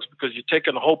thugs because you're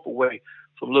taking the hope away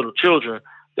from little children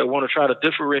that want to try to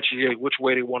differentiate which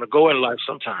way they want to go in life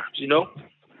sometimes, And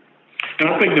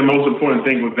I think the most important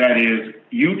thing with that is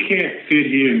you can't sit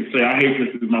here and say, I hate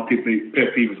this is my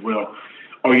pet peeve as well,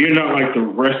 or you're not like the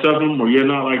rest of them, or you're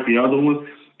not like the other ones.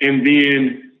 And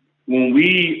then when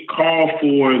we call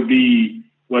for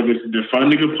whether it's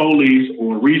defunding of police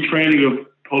or retraining of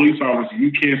police officers,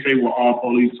 you can't say, well, all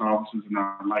police officers are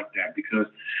not like that, because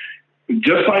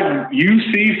just like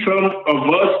you see some of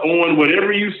us on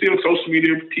whatever you see on social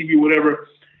media, TV, whatever,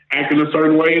 acting a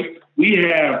certain way, we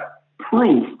have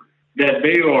proof that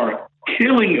they are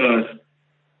killing us,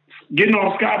 getting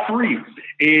off scot-free.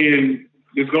 And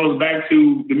this goes back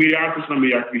to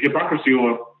the hypocrisy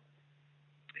of,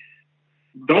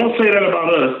 don't say that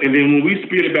about us, and then when we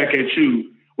spit it back at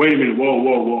you, wait a minute,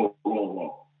 whoa.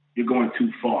 You're going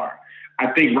too far.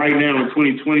 I think right now in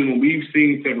 2020, when we've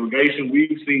seen segregation,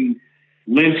 we've seen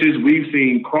lynches, we've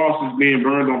seen crosses being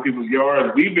burned on people's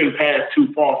yards, we've been past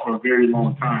too far for a very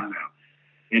long time now.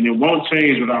 And it won't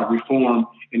change without reform,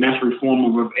 and that's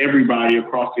reform of everybody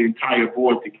across the entire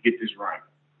board to get this right.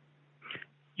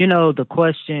 The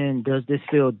question, does this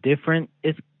feel different?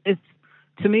 It's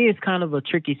to me, it's kind of a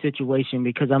tricky situation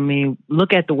because,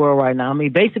 look at the world right now.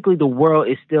 Basically, the world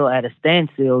is still at a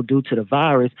standstill due to the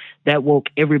virus that woke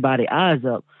everybody's eyes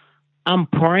up. I'm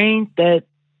praying that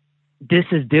this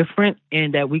is different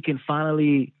and that we can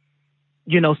finally,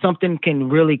 something can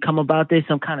really come about this,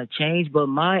 some kind of change. But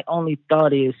my only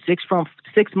thought is 6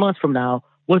 months from now,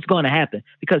 what's going to happen?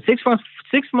 Because 6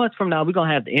 months from now, we're going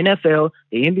to have the NFL,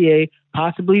 the NBA,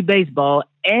 possibly baseball,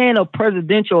 and a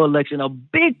presidential election, a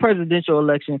big presidential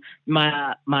election,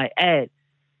 my ad.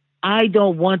 I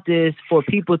don't want this for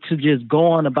people to just go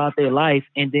on about their life,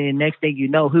 and then next thing you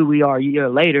know, who we are a year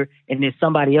later, and there's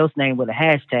somebody else's name with a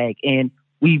hashtag, and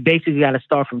we basically got to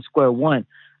start from square one.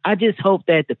 I just hope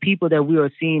that the people that we are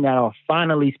seeing that are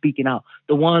finally speaking out,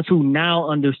 the ones who now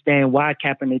understand why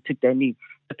Kaepernick took that knee,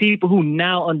 the people who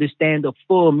now understand the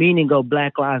full meaning of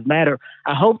Black Lives Matter,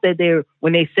 I hope that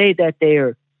when they say that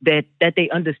that they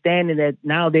understand and that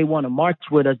now they want to march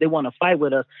with us, they want to fight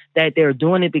with us, that they're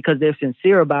doing it because they're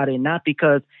sincere about it, not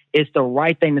because it's the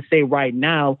right thing to say right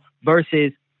now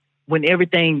versus when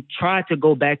everything tried to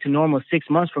go back to normal 6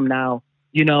 months from now,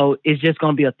 it's just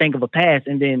going to be a thing of a past.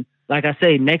 And then, like I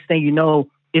say, next thing you know,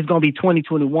 it's going to be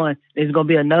 2021. There's going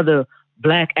to be another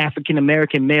Black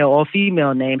African-American male or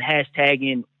female name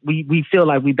hashtag, and we feel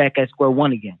like we back at square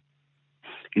one again.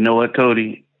 You know what,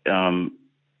 Cody?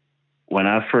 When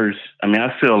I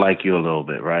feel like you a little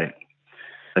bit, right?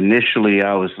 Initially,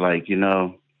 I was like, 3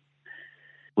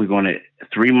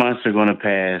 months are going to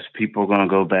pass. People are going to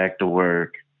go back to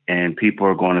work and people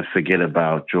are going to forget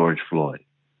about George Floyd.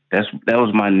 That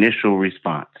was my initial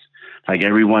response. Like,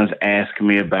 everyone's asking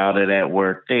me about it at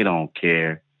work. They don't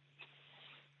care.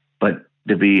 But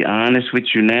to be honest with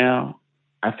you now,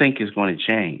 I think it's going to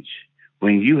change.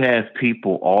 When you have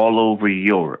people all over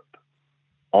Europe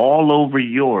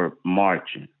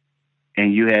marching,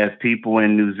 and you have people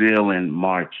in New Zealand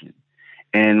marching,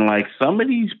 and like some of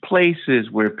these places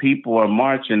where people are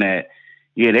marching at,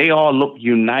 yeah, they all look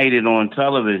united on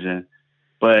television,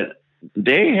 but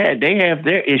they have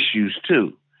their issues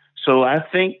too. So I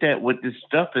think that what this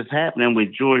stuff is happening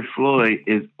with George Floyd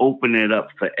is opening it up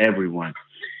for everyone.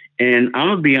 And I'm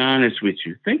gonna be honest with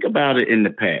you. Think about it in the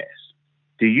past.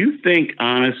 Do you think,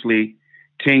 honestly,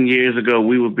 10 years ago,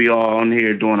 we would be all on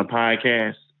here doing a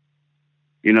podcast?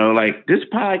 This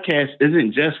podcast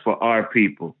isn't just for our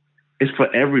people. It's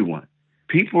for everyone.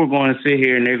 People are going to sit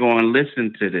here and they're going to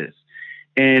listen to this.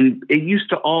 And it used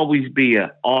to always be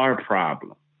our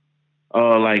problem.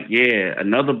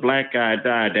 Another Black guy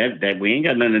died. That we ain't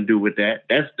got nothing to do with that.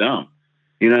 That's dumb.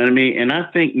 You know what I mean? And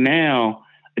I think now,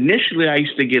 initially I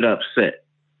used to get upset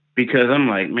because I'm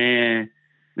like, man,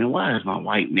 why is my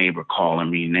white neighbor calling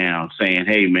me now saying,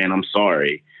 hey, man, I'm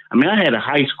sorry? I had a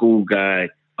high school guy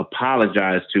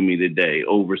apologize to me today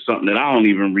over something that I don't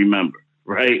even remember,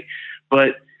 right?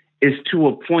 But it's to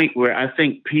a point where I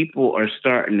think people are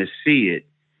starting to see it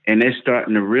and they're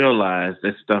starting to realize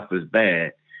that stuff is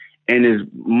bad. And as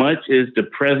much as the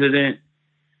president,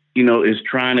 is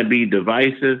trying to be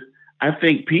divisive, I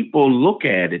think people look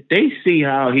at it. They see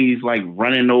how he's like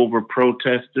running over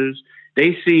protesters.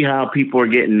 They see how people are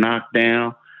getting knocked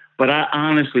down. But I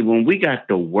honestly, when we got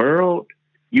the world,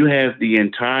 you have the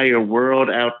entire world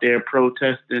out there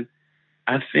protesting.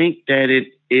 I think that it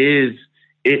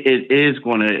is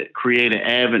going to create an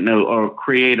avenue or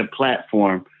create a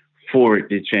platform for it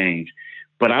to change.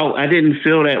 But I didn't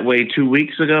feel that way 2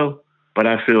 weeks ago, but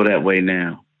I feel that way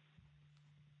now.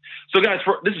 So, guys,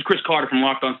 this is Chris Carter from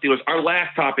Locked On Steelers. Our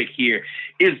last topic here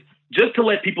is just to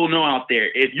let people know out there,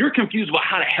 if you're confused about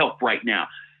how to help right now,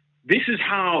 this is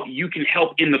how you can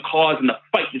help in the cause and the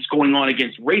fight that's going on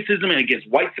against racism and against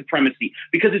white supremacy,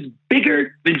 because it's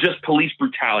bigger than just police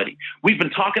brutality. We've been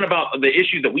talking about the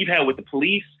issues that we've had with the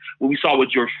police, what we saw with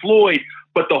George Floyd,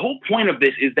 but the whole point of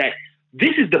this is that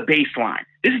this is the baseline.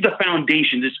 This is the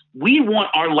foundation. We want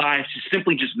our lives to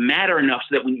simply just matter enough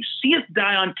so that when you see us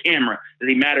die on camera, that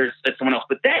they matter as someone else.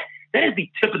 But that is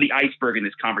the tip of the iceberg in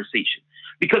this conversation,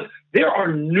 because there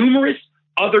are numerous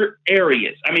other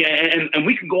areas. And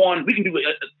we can go on, we can do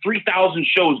 3,000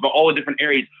 shows about all the different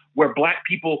areas where Black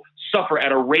people suffer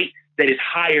at a rate that is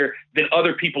higher than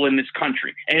other people in this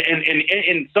country. And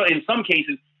in some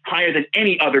cases, higher than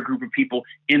any other group of people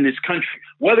in this country,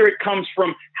 whether it comes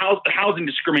from housing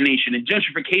discrimination and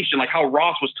gentrification, like how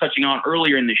Ross was touching on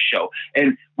earlier in this show.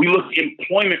 And we look at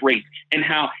employment rates and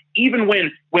how even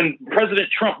when President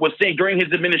Trump was saying during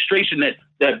his administration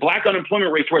that Black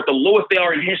unemployment rates were at the lowest they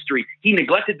are in history, he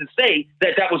neglected to say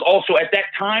that was also at that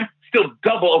time still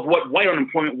double of what white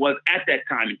unemployment was at that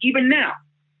time. And even now,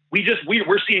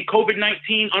 we're seeing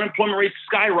COVID-19 unemployment rates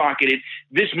skyrocketed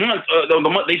this month.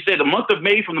 They said the month of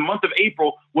May from the month of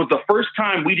April was the first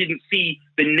time we didn't see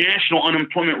the national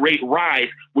unemployment rate rise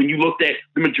when you looked at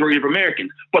the majority of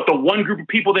Americans. But the one group of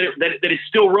people that it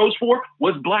still rose for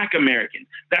was Black Americans.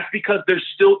 That's because there's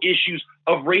still issues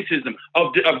of racism,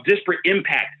 of disparate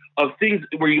impact, of things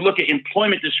where you look at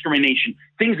employment discrimination,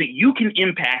 things that you can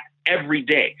impact every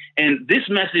day. And this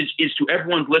message is to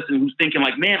everyone listening who's thinking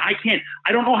like, man,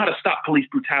 I don't know how to stop police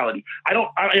brutality. I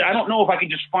don't know if I can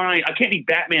I can't be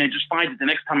Batman and just find it the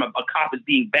next time a cop is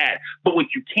being bad. But what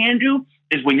you can do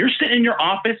is when you're sitting in your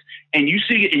office and you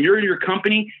see it and you're in your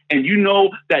company and you know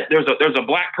that there's a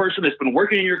black person that's been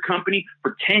working in your company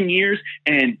for 10 years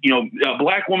and, a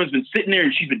black woman's been sitting there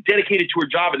and she's been dedicated to her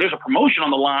job and there's a promotion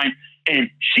on the line and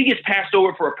she gets passed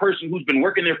over for a person who's been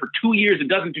working there for 2 years and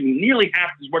doesn't do nearly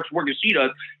half as much work as she does,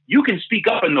 you can speak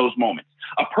up in those moments.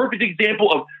 A perfect example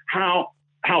of how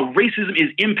racism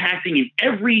is impacting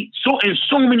in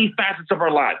so many facets of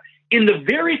our lives. In the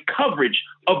very coverage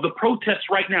of the protests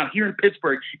right now here in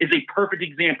Pittsburgh is a perfect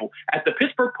example. At the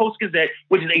Pittsburgh Post-Gazette,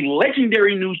 which is a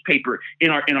legendary newspaper in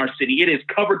our city, it has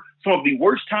covered some of the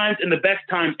worst times and the best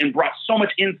times and brought so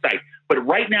much insight. But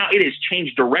right now it has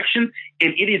changed direction,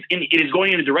 and it is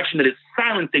going in a direction that is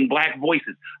silencing black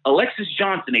voices. Alexis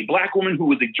Johnson, a black woman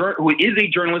who is a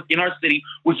journalist in our city,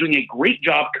 was doing a great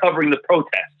job covering the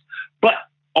protests. But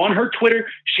on her Twitter,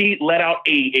 she let out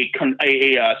a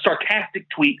sarcastic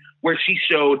tweet where she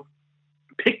showed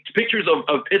pictures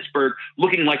of Pittsburgh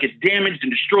looking like it's damaged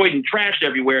and destroyed and trashed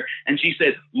everywhere. And she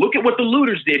said, look at what the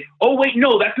looters did. Oh, wait,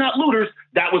 no, that's not looters.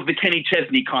 That was the Kenny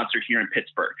Chesney concert here in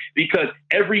Pittsburgh. Because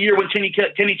every year when Kenny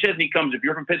Chesney comes, if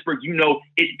you're from Pittsburgh,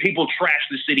 people trash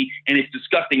the city and it's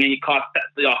disgusting and it costs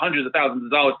hundreds of thousands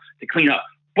of dollars to clean up.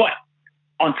 But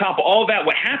on top of all of that,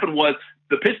 what happened was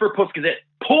the Pittsburgh Post-Gazette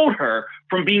pulled her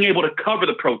from being able to cover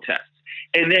the protests.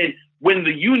 And then when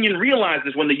the union realized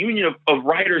this, when the union of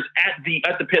writers at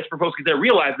the Pittsburgh Post-Gazette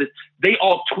realized this, they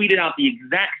all tweeted out the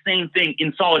exact same thing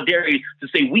in solidarity to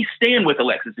say, we stand with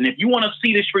Alexis. And if you want to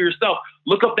see this for yourself,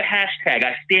 look up the hashtag,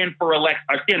 I stand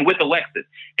with Alexis.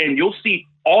 And you'll see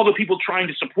all the people trying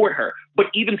to support her. But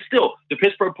even still, the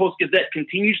Pittsburgh Post-Gazette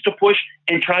continues to push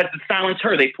and tries to silence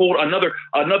her. They pulled another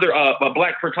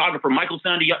black photographer, Michael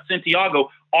Santiago,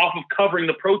 off of covering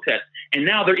the protest. And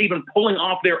now they're even pulling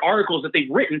off their articles that they've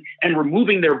written and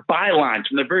removing their bylines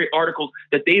from the very articles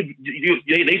that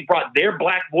they've brought their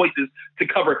black voices to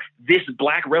cover this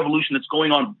black revolution that's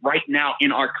going on right now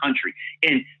in our country.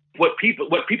 And what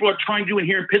people are trying to do in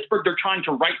here in Pittsburgh, they're trying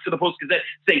to write to the Post-Gazette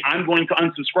saying, I'm going to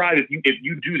unsubscribe if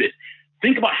you do this.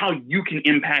 Think about how you can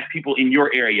impact people in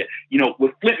your area.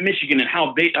 With Flint, Michigan, and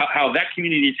how that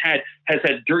community has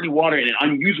had dirty water and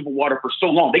unusable water for so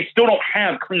long. They still don't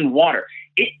have clean water.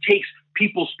 It takes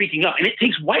people speaking up, and it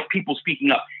takes white people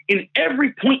speaking up. In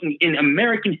every point in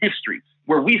American history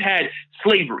where we've had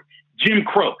slavery, Jim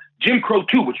Crow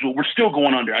 2, which we're still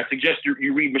going under. I suggest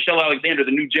you read Michelle Alexander,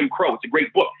 The New Jim Crow. It's a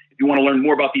great book if you want to learn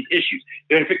more about these issues.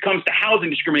 And if it comes to housing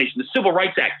discrimination, the Civil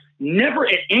Rights Act, never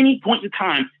at any point in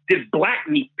time did black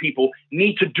people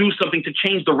need to do something to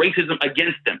change the racism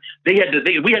against them. We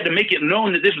had to make it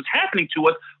known that this was happening to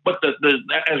us. But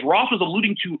as Ross was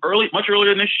alluding to much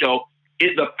earlier in this show,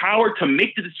 the power to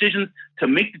make the decisions, to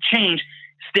make the change,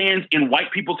 stands in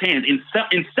white people's hands.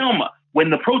 In Selma, when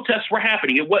the protests were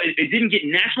happening, it didn't get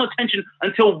national attention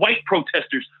until white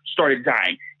protesters started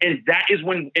dying. And that is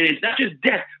when, and it's not just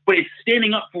death, but it's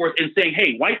standing up for us and saying,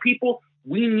 hey, white people,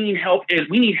 we need help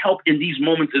in these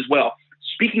moments as well.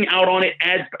 Speaking out on it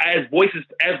as voices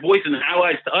and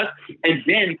allies to us, and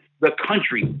then the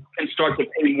country can start to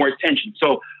pay more attention.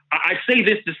 So I say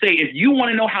this to say, if you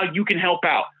want to know how you can help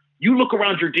out, you look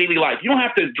around your daily life. You don't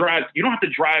have to drive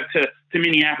to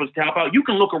Minneapolis to help out. You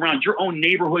can look around your own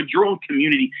neighborhood, your own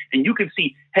community, and you can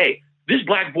see, hey, this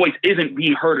black voice isn't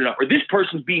being heard enough, or this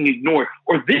person's being ignored,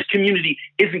 or this community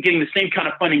isn't getting the same kind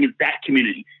of funding as that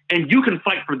community. And you can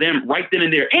fight for them right then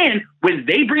and there. And when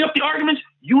they bring up the arguments,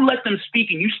 you let them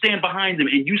speak and you stand behind them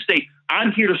and you say,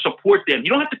 I'm here to support them. You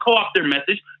don't have to call off their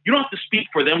message. You don't have to speak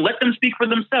for them. Let them speak for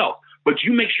themselves. But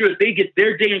you make sure that they get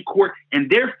their day in court and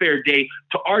their fair day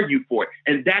to argue for it.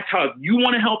 And that's how, if you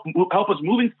want to help us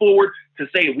moving forward to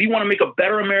say, if we want to make a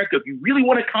better America, if you really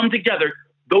want to come together,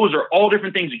 those are all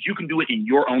different things that you can do it in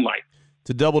your own life.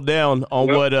 To double down on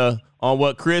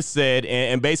what Chris said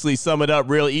and basically sum it up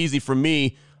real easy for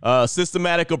me,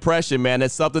 systematic oppression, man.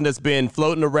 That's something that's been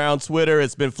floating around Twitter.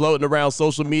 It's been floating around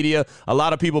social media. A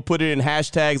lot of people put it in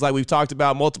hashtags like we've talked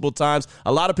about multiple times.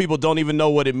 A lot of people don't even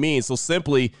know what it means. So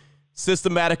simply,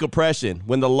 systematic oppression,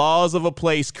 when the laws of a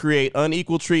place create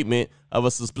unequal treatment of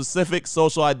a specific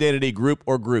social identity group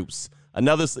or groups.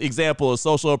 Another example of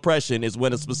social oppression is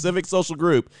when a specific social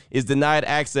group is denied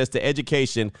access to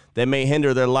education that may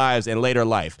hinder their lives and later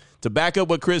life. To back up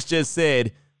what Chris just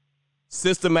said,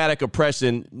 systematic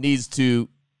oppression needs to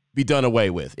be done away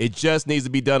with. It just needs to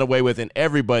be done away with, and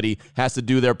everybody has to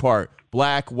do their part.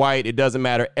 Black, white, it doesn't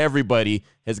matter. Everybody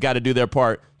has got to do their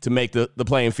part to make the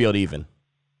playing field even.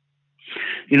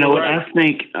 You know what I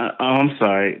think? I'm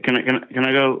sorry. Can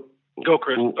I go? Go,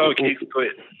 Chris. Oh, Keith, go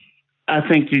ahead. I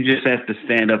think you just have to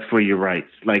stand up for your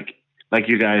rights, like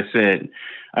you guys said.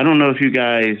 I don't know if you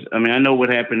guys. I mean, I know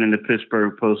what happened in the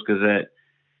Pittsburgh Post-Gazette,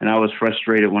 and I was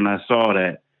frustrated when I saw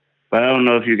that. But I don't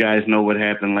know if you guys know what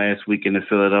happened last week in the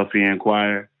Philadelphia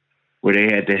Inquirer, where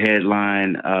they had the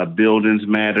headline "Buildings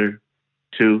Matter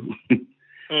Too,"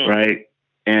 right?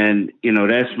 And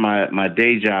that's my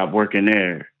day job working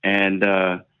there, and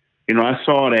I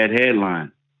saw that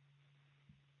headline.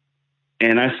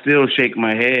 And I still shake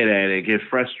my head at it, get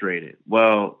frustrated.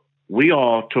 Well, we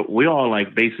all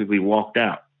like basically walked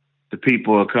out, the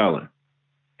people of color,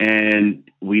 and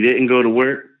we didn't go to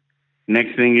work.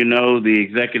 Next thing you know, the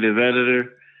executive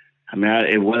editor,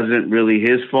 it wasn't really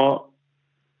his fault,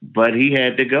 but he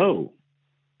had to go.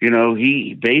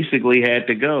 He basically had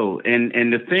to go.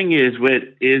 And the thing is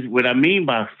what I mean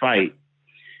by fight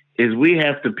is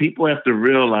people have to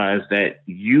realize that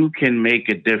you can make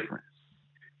a difference.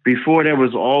 Before, there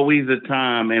was always a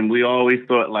time, and we always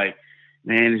thought like,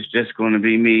 man, it's just going to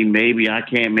be me. Maybe I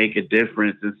can't make a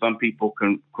difference. And some people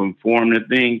can conform to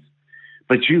things,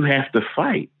 but you have to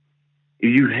fight.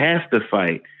 You have to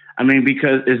fight.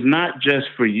 Because it's not just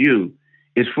for you.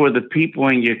 It's for the people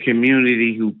in your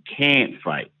community who can't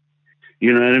fight.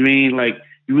 You know what I mean? Like,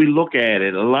 we look at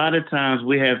it. A lot of times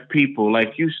we have people,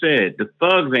 like you said, the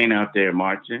thugs ain't out there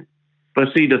marching. But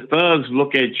see, the thugs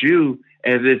look at you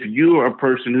as if you are a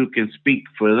person who can speak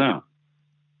for them,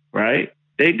 right?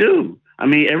 They do.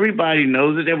 Everybody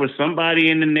knows that there was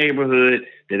somebody in the neighborhood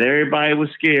that everybody was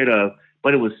scared of,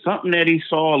 but it was something that he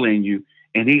saw in you,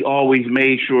 and he always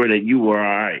made sure that you were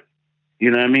all right.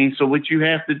 You know what I mean? So what you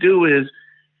have to do is,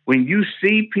 when you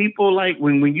see people like,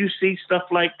 when you see stuff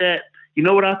like that, you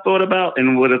know what I thought about,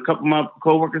 and what a couple of my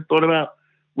coworkers thought about?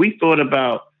 We thought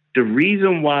about the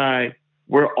reason why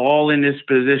we're all in this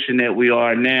position that we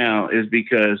are now is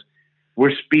because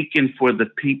we're speaking for the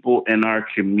people in our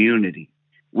community.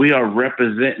 We are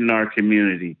representing our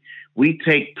community. We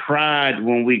take pride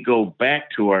when we go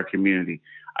back to our community.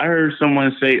 I heard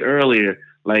someone say earlier,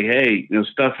 like, hey,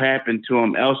 stuff happened to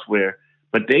them elsewhere,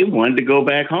 but they wanted to go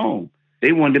back home.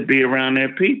 They wanted to be around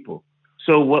their people.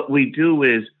 So what we do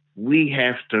is we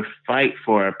have to fight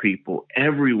for our people.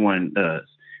 Everyone does,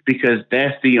 because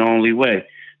that's the only way.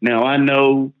 Now, I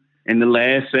know in the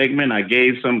last segment, I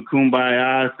gave some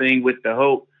kumbaya thing with the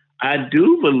hope. I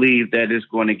do believe that it's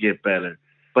going to get better,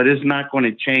 but it's not going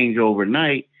to change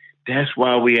overnight. That's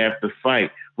why we have to fight.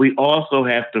 We also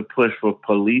have to push for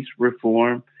police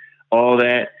reform, all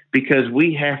that, because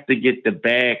we have to get the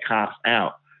bad cops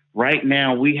out. Right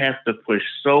now, we have to push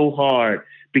so hard,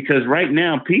 because right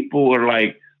now people are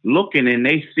like looking and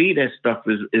they see that stuff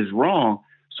is wrong.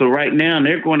 So right now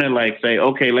they're going to like say,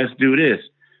 okay, let's do this.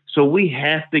 So we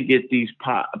have to get these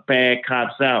bad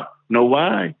cops out. Know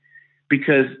why?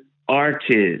 Because our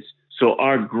kids, so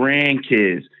our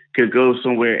grandkids could go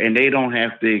somewhere and they don't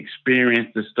have to experience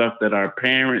the stuff that our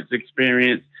parents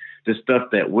experience, the stuff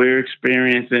that we're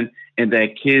experiencing, and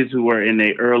that kids who are in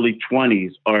their early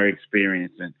 20s are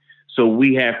experiencing. So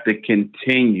we have to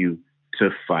continue to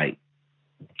fight.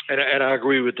 And I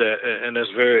agree with that, and that's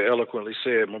very eloquently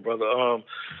said, my brother.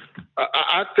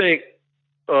 I think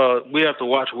we have to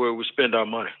watch where we spend our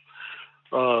money.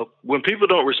 When people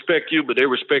don't respect you, but they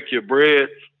respect your bread,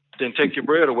 then take your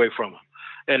bread away from them.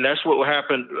 And that's what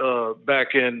happened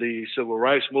back in the civil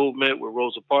rights movement with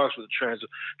Rosa Parks, with the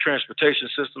transportation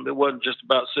system. It wasn't just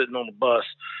about sitting on the bus,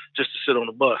 just to sit on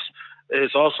the bus.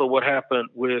 It's also what happened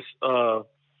with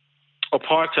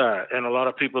apartheid and a lot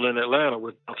of people in Atlanta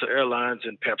with Delta Airlines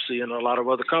and Pepsi and a lot of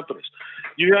other companies.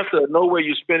 You have to know where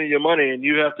you're spending your money, and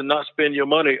you have to not spend your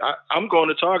money. I'm going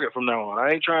to Target from now on.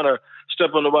 I ain't trying to step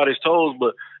on nobody's toes,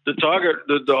 but the Target,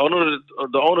 the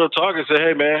owner of Target said,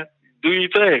 hey, man, do your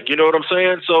thing. You know what I'm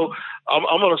saying? So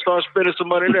I'm going to start spending some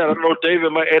money there. I don't know if David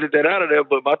might edit that out of there,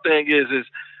 but my thing is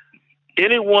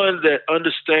anyone that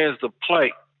understands the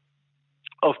plight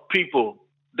of people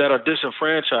that are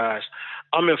disenfranchised,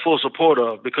 I'm in full support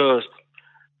of, because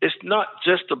it's not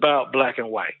just about black and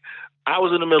white. I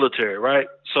was in the military, right?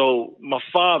 So my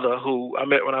father, who I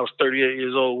met when I was 38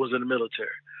 years old, was in the military.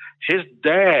 His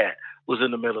dad was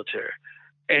in the military.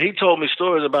 And he told me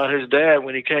stories about his dad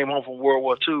when he came home from World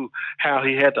War II, how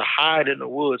he had to hide in the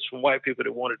woods from white people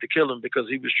that wanted to kill him because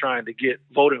he was trying to get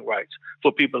voting rights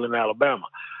for people in Alabama.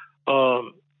 I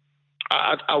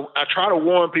try to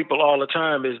warn people all the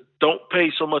time is don't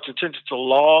pay so much attention to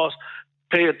laws.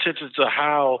 Pay attention to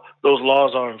how those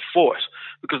laws are enforced,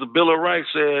 because the Bill of Rights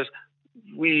says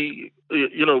we,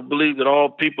 believe that all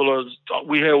people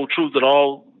we hold truth that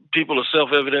all people are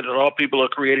self-evident and all people are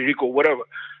created equal, whatever.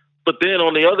 But then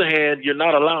on the other hand, you're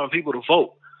not allowing people to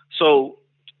vote. So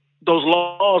those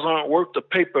laws aren't worth the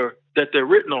paper that they're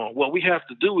written on. What we have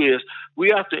to do is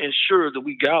we have to ensure that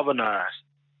we galvanize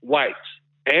whites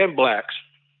and blacks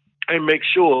and make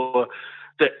sure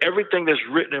that everything that's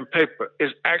written in paper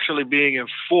is actually being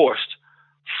enforced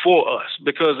for us.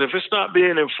 Because if it's not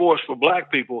being enforced for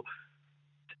black people,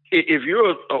 if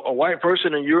you're a white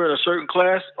person and you're in a certain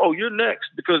class, oh, you're next.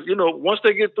 Because, once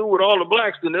they get through with all the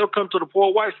blacks, then they'll come to the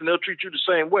poor whites and they'll treat you the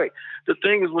same way. The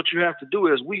thing is, what you have to do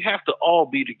is we have to all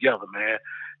be together, man.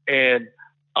 And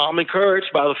I'm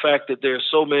encouraged by the fact that there's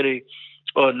so many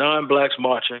non-blacks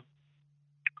marching.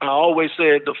 I always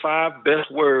said the 5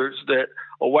 best words that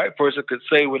a white person could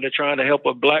say when they're trying to help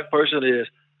a black person is,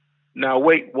 now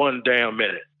wait one damn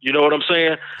minute. You know what I'm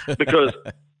saying? Because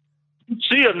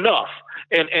see enough.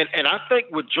 And I think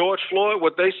with George Floyd,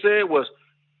 what they said was,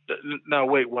 now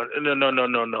wait one,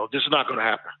 no, this is not going to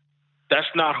happen. That's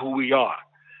not who we are.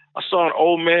 I saw an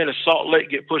old man in Salt Lake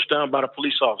get pushed down by the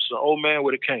police officer, an old man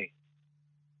with a cane.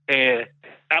 And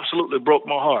absolutely broke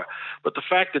my heart. But the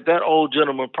fact that that old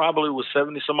gentleman probably was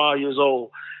 70 some odd years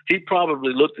old, he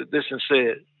probably looked at this and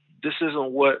said, this isn't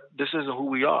who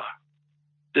we are.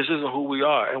 This isn't who we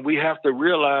are. And we have to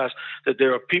realize that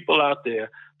there are people out there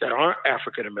that aren't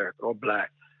African American or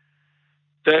black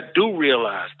that do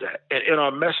realize that. And in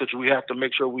our message, we have to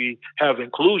make sure we have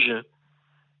inclusion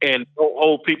and don't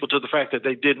hold people to the fact that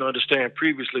they didn't understand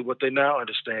previously what they now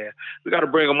understand. We got to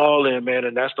bring them all in, man,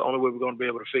 and that's the only way we're going to be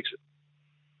able to fix it.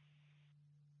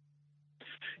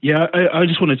 Yeah, I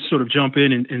just want to sort of jump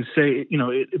in and say,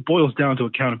 it boils down to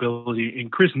accountability.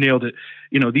 And Chris nailed it.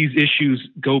 These issues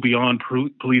go beyond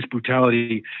police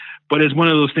brutality. But it's one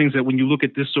of those things that when you look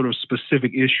at this sort of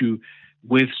specific issue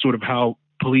with sort of how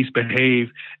police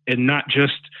behave, and not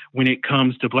just when it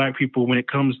comes to black people, when it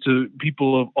comes to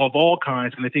people of all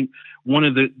kinds. And I think one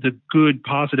of the good,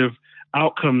 positive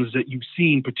outcomes that you've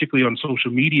seen, particularly on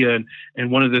social media,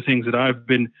 and one of the things that I've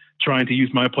been trying to use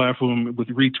my platform with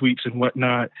retweets and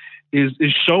whatnot is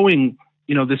showing,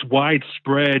 this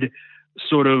widespread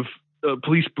sort of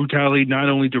police brutality, not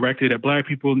only directed at black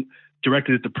people,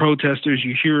 directed at the protesters.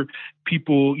 You hear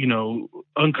people,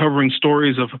 uncovering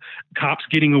stories of cops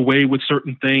getting away with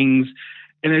certain things.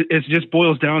 And it just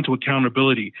boils down to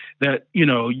accountability that,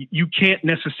 you can't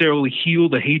necessarily heal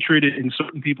the hatred in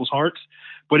certain people's hearts.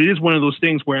 But it is one of those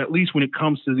things where, at least when it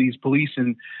comes to these police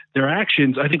and their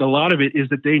actions, I think a lot of it is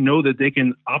that they know that they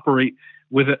can operate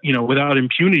without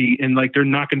impunity, and like they're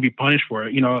not going to be punished for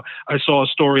it. I saw a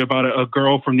story about a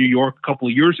girl from New York a couple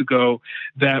of years ago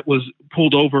that was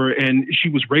pulled over and she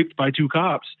was raped by 2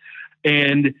 cops.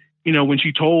 And, when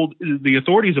she told the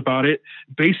authorities about it,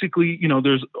 basically,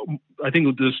 I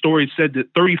think the story said that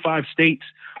 35 states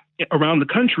around the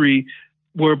country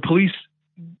where police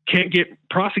can't get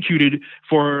prosecuted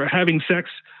for having sex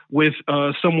with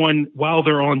someone while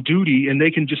they're on duty, and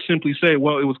they can just simply say,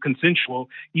 well, it was consensual,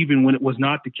 even when it was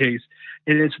not the case.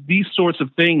 And it's these sorts of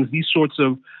things, these sorts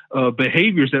of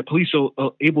behaviors that police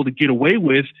are able to get away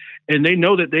with, and they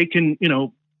know that they can,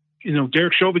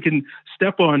 Derek Chauvin can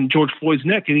step on George Floyd's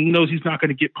neck, and he knows he's not going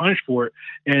to get punished for it.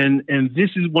 And this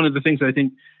is one of the things that I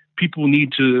think people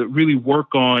need to really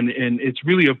work on, and it's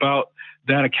really about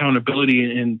that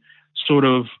accountability and sort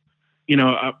of,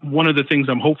 one of the things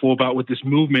I'm hopeful about with this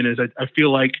movement is I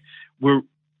feel like we're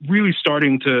really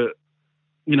starting to,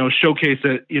 showcase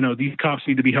that, these cops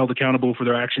need to be held accountable for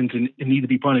their actions and need to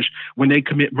be punished. When they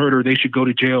commit murder, they should go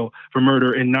to jail for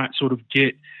murder and not sort of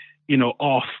get,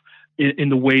 off in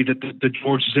the way that the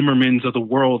George Zimmermans of the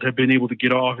world have been able to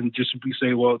get off and just simply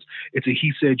say, well, it's a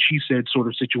he said, she said sort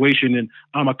of situation, and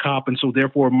I'm a cop, and so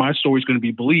therefore my story is going to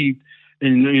be believed.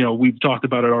 And, we've talked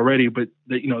about it already, but,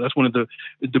 that's one of the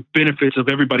benefits of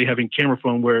everybody having camera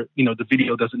phone where, the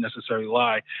video doesn't necessarily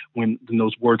lie when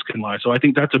those words can lie. So I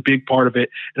think that's a big part of it.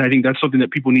 And I think that's something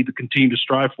that people need to continue to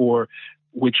strive for,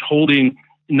 which holding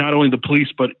not only the police,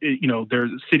 but, their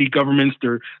city governments,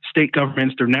 their state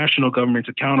governments, their national governments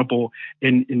accountable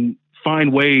and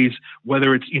find ways,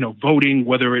 whether it's, voting,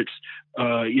 whether it's,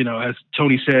 as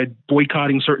Tony said,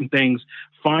 boycotting certain things,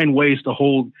 find ways to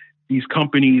hold these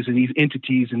companies and these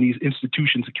entities and these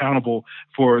institutions accountable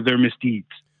for their misdeeds.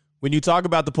 When you talk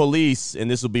about the police,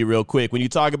 and this will be real quick, when you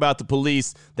talk about the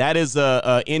police, that is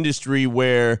a industry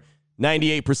where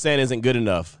 98% isn't good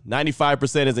enough.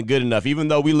 95% isn't good enough. Even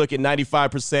though we look at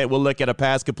 95%, we'll look at a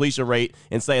pass completion rate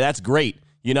and say, that's great.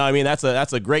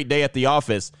 That's a great day at the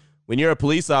office. When you're a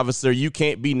police officer, you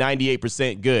can't be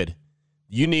 98% good.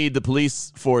 you need the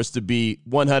police force to be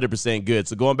 100% good.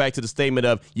 So going back to the statement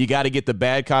of you got to get the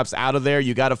bad cops out of there,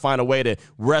 you got to find a way to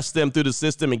wrest them through the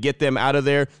system and get them out of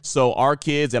there so our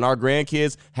kids and our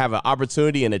grandkids have an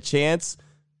opportunity and a chance.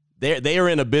 They are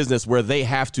in a business where they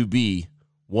have to be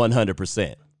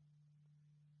 100%.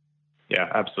 Yeah,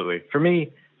 absolutely. For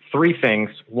me, three things.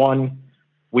 One,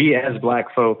 we as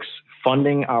Black folks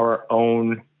funding our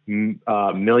own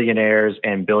millionaires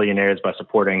and billionaires by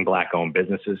supporting Black-owned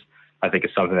businesses, I think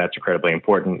is something that's incredibly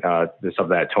important. There's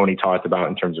something that Tony talked about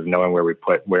in terms of knowing where we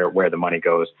put where the money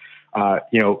goes.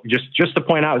 Just to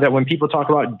point out that when people talk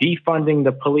about defunding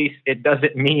the police, it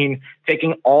doesn't mean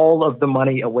taking all of the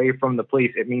money away from the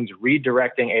police. It means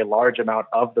redirecting a large amount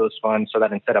of those funds so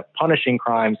that instead of punishing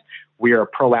crimes, we are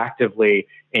proactively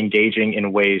engaging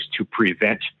in ways to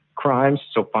prevent crimes.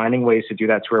 So finding ways to do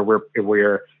that to where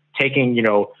we're taking,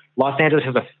 Los Angeles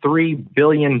has a $3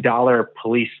 billion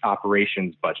police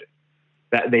operations budget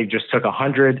that they just took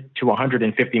 $100 to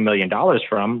 $150 million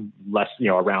from, less,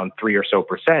 around 3% or so,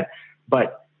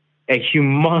 but a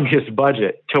humongous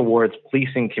budget towards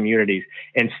policing communities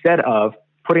instead of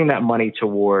putting that money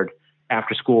toward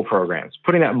after school programs,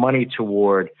 putting that money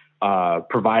toward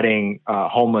providing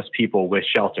homeless people with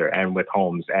shelter and with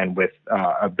homes and with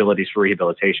abilities for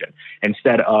rehabilitation,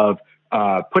 instead of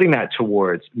putting that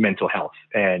towards mental health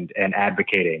and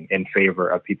advocating in favor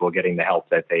of people getting the help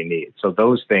that they need. So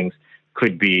those things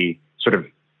could be sort of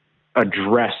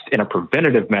addressed in a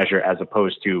preventative measure as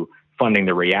opposed to funding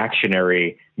the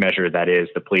reactionary measure that is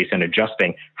the police and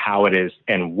adjusting how it is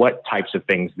and what types of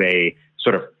things they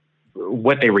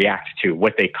what they react to,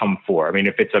 what they come for. I mean,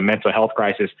 if it's a mental health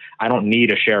crisis, I don't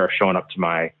need a sheriff showing up to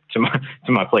my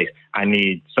place. I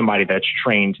need somebody that's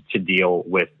trained to deal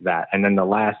with that. And then the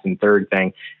last and third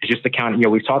thing is just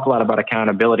we've talked a lot about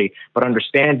accountability, but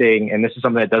understanding, and this is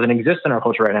something that doesn't exist in our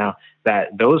culture right now,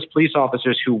 that those police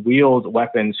officers who wield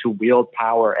weapons, who wield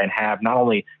power and have not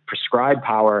only prescribed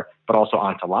power, but also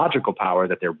ontological power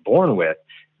that they're born with,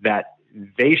 that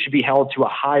they should be held to a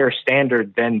higher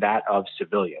standard than that of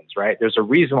civilians, right? There's a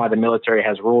reason why the military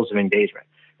has rules of engagement.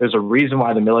 There's a reason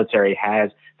why the military has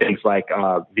things like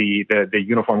the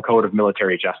Uniform Code of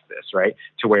Military Justice, right?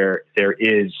 To where there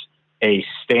is a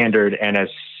standard and a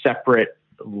separate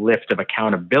lift of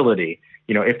accountability.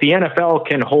 If the NFL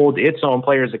can hold its own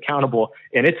players accountable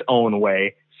in its own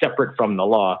way, separate from the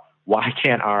law, why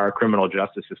can't our criminal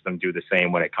justice system do the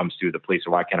same when it comes to the police?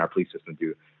 Or why can't our police system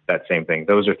do that same thing?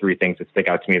 Those are three things that stick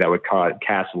out to me that would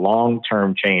cast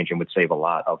long-term change and would save a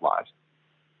lot of lives.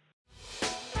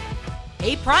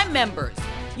 Hey, Prime members,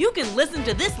 you can listen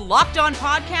to this Locked On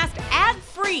podcast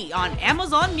ad-free on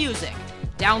Amazon Music.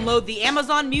 Download the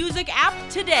Amazon Music app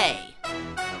today.